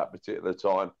at that particular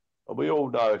time. And we all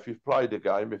know if you've played a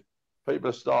game, if people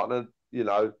are starting to, you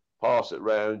know, pass it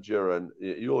round you and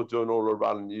you're doing all the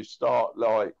running, you start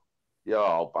like, yeah,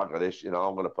 I'll bugger this, you know,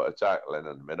 I'm going to put a tackle in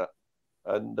a minute.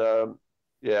 And,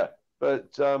 yeah,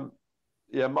 but,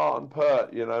 yeah, Martin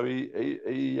Pert, you know,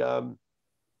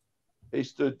 he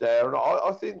stood there, and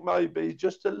I think maybe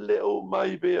just a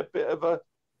bit of a,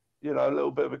 you know, a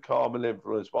little bit of a calming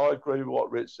influence. But I agree with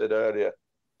what Rich said earlier.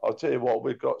 I'll tell you what,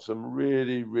 we've got some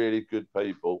really, really good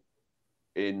people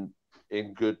in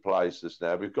good places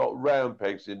now. We've got round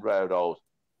pegs in round holes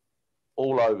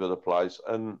all over the place,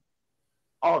 and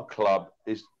our club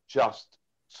is just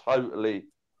totally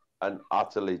and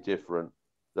utterly different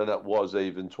than it was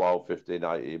even 12, 15,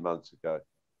 18 months ago.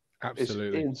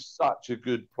 Absolutely. It's in such a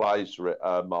good place,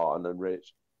 Martin and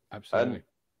Rich. Absolutely.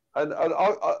 And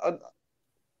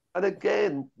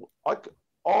again, I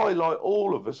like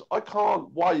all of us, I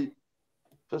can't wait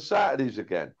for Saturdays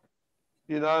again.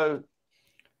 You know,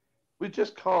 we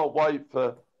just can't wait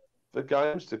for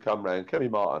games to come round. Can we,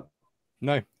 Martin?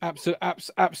 No,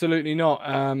 absolutely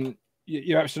not.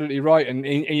 You're absolutely right, and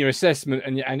in your assessment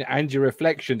and your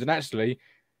reflections, and actually,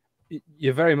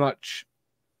 you're very much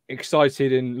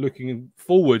excited and looking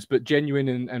forwards, but genuine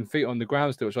and feet on the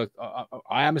ground still, which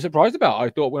I am surprised about. I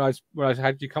thought when I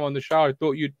had you come on the show, I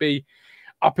thought you'd be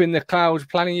up in the clouds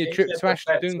planning your trip to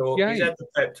Ashton. He's had the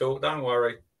pep talk, don't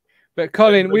worry. But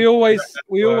Colin, we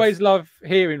always love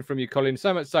hearing from you, Colin.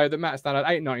 So much so that Matt Stannard,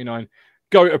 $8.99,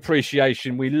 GOAT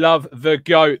appreciation. We love the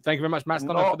GOAT. Thank you very much, Matt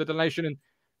Stannard, for the donation, and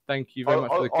thank you very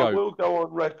much for the GOAT. I will go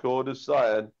on record as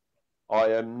saying I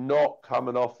am not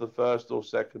coming off the first or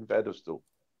second pedestal.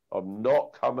 I'm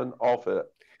not coming off it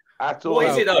at all.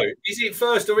 What is it though? Is it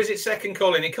first or is it second,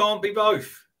 Colin? It can't be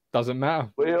both. Doesn't matter.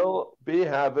 We'll be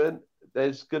having.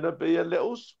 There's going to be a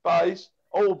little space.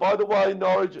 Oh, by the way,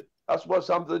 Norwich. That's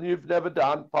something you've never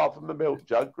done, apart from a milk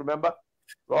jug. Remember,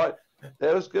 right?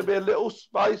 There's going to be a little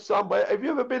space somewhere. Have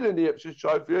you ever been in the Ipswich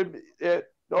Trophy? Yeah,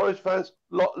 Norwich fans,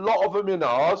 lot of them in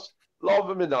ours.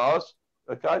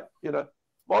 Okay, you know,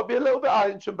 might be a little bit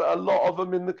ancient, but a lot of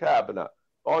them in the cabinet.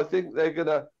 I think they're going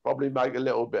to probably make a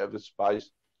little bit of a space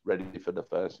ready for the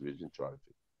First Division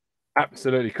Trophy.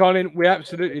 Absolutely. Colin, we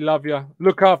absolutely love you.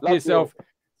 Look after yourself.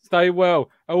 Stay well.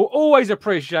 I will always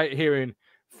appreciate hearing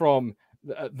from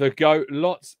the GOAT.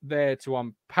 Lots there to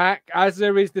unpack, as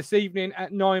there is this evening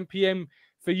at 9 p.m.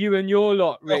 for you and your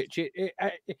lot, Rich. It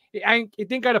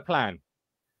didn't go to plan.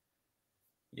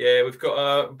 Yeah, we've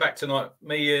got back tonight.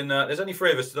 Me and there's only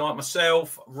three of us tonight.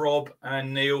 Myself, Rob,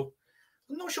 and Neil.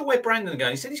 I'm not sure where Brandon's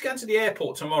going. He said he's going to the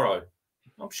airport tomorrow.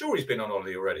 I'm sure he's been on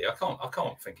holiday already. I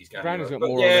can't think he's going. Brandon's got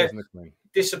more on his.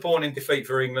 Disappointing defeat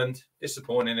for England.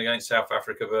 Disappointing against South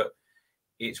Africa, but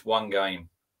it's one game.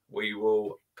 We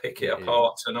will pick it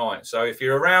apart tonight. So if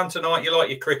you're around tonight, you like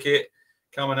your cricket,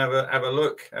 come and have a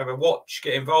look, have a watch,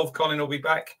 get involved. Colin will be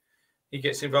back. He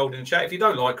gets involved in the chat. If you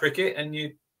don't like cricket and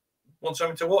you want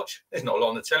something to watch, there's not a lot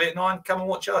on the telly at 9. Come and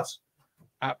watch us.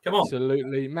 Come on.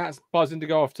 Absolutely. Matt's buzzing to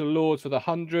go off to Lords for the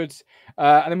hundreds.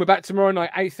 And then we're back tomorrow night,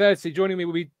 8:30. Joining me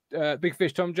will be Big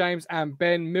Fish Tom James and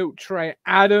Ben Milk Tray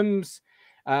Adams.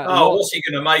 What's he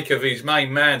going to make of his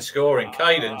main man scoring,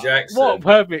 Caden Jackson? What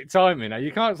perfect timing.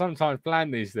 You can't sometimes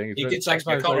plan these things. He did text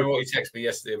me. I can't remember what he texted me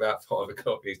yesterday about 5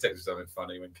 o'clock. He texted something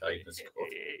funny when Caden scored.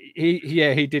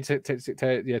 He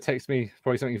did text me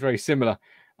probably something very similar.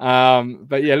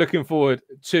 But yeah, looking forward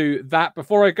to that.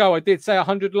 Before I go, I did say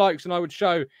 100 likes and I would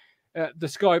show the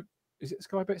Sky. Is it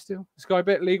Sky Bet still? Sky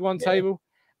Bet League One table.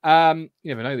 You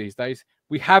never know these days.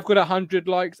 We have got 100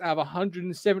 likes out of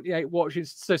 178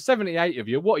 watches. So 78 of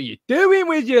you, what are you doing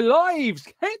with your lives?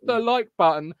 Hit the like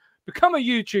button, become a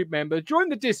YouTube member, join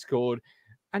the Discord,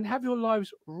 and have your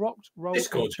lives rocked, rolled.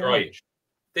 Discord's great.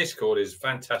 Discord is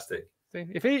fantastic.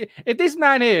 If this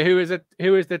man here, who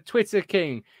is the Twitter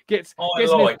king, gets an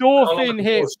endorphin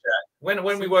hit. When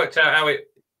we worked out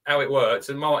how it works,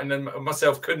 and Martin and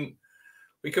myself couldn't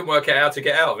work out how to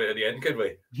get out of it at the end, could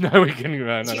we? No, we couldn't.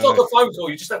 No, it's like a phone call.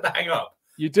 You just have to hang up.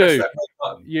 You do.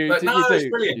 It's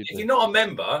brilliant. If you're not a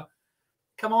member,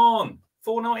 come on,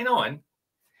 $4.99.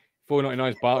 $4.99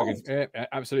 is bargain. Yeah,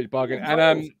 absolute bargain.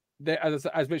 And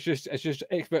as Mitch just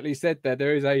expertly said,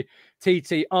 there is a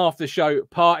TT after show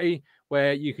party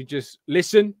where you can just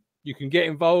listen. You can get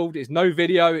involved. It's no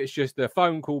video. It's just a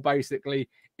phone call, basically,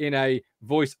 in a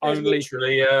voice only.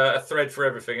 Literally a thread for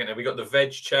everything. Isn't it? We got the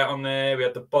veg chat on there. We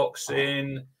had the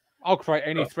boxing. I'll create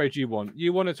any thread you want.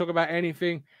 You want to talk about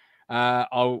anything?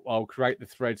 I'll create the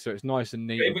thread so it's nice and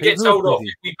neat. If we get told off,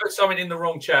 if we put something in the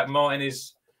wrong chat, Martin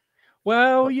is.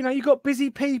 Well, you got busy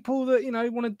people that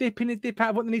want to dip in and dip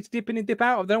out of what they need to dip in and dip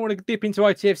out of. They don't want to dip into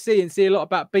ITFC and see a lot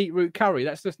about beetroot curry.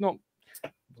 That's just not.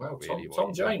 Well,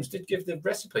 Tom James did give the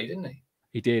recipe, didn't he?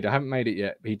 He did. I haven't made it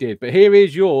yet. He did. But here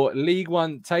is your League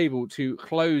One table to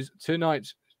close this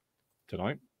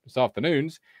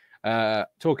afternoon's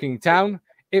Talking Town.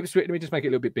 Ipswich, let me just make it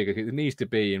a little bit bigger because it needs to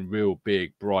be in real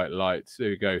big, bright lights. There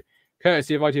we go.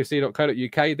 Courtesy of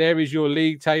ITFC.co.uk. There is your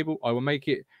league table. I will make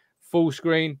it full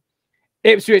screen.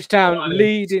 Ipswich Town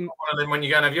leading. One of them when you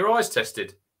go and have your eyes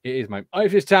tested. It is, mate.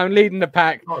 Ipswich Town leading the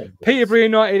pack. Peterborough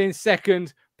United in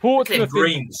second. Portsmouth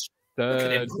Greens.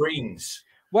 Third. Greens.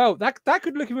 Well, that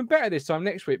could look even better this time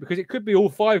next week because it could be all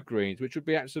 5 greens, which would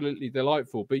be absolutely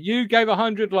delightful. But you gave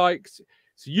 100 likes,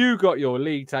 so you got your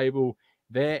league table.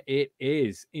 There it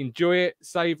is. Enjoy it,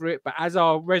 savor it. But as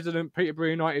our resident Peterborough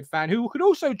United fan, who could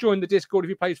also join the Discord if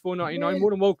he plays $4.99,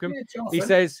 more than welcome. He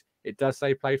says it does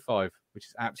say play 5, which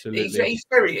is absolutely. He's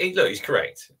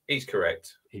correct. He's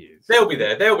correct. He is. They'll be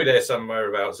there. They'll be there somewhere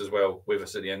abouts as well with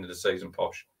us at the end of the season,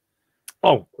 Posh.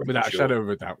 Oh, without a shadow of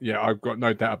a doubt. Yeah, I've got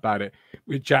no doubt about it.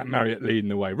 With Jack Marriott leading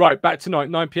the way. Right, back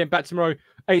tonight, 9 p.m. Back tomorrow,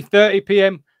 8:30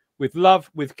 p.m. with love,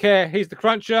 with care. He's the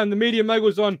Cruncher and the Media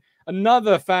Mogul's on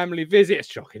another family visit.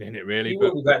 It's shocking, isn't it, really? He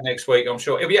will be back next week, I'm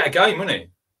sure. He'll be at a game, won't he?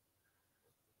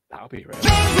 That'll be right.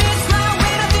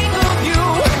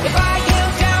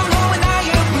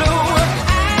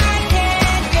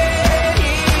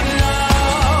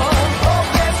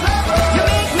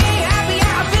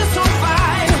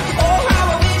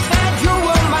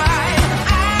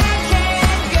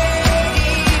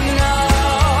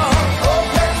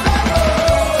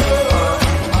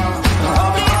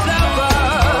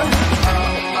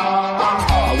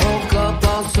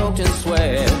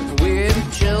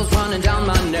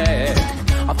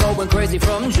 Crazy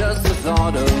from just the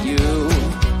thought of you.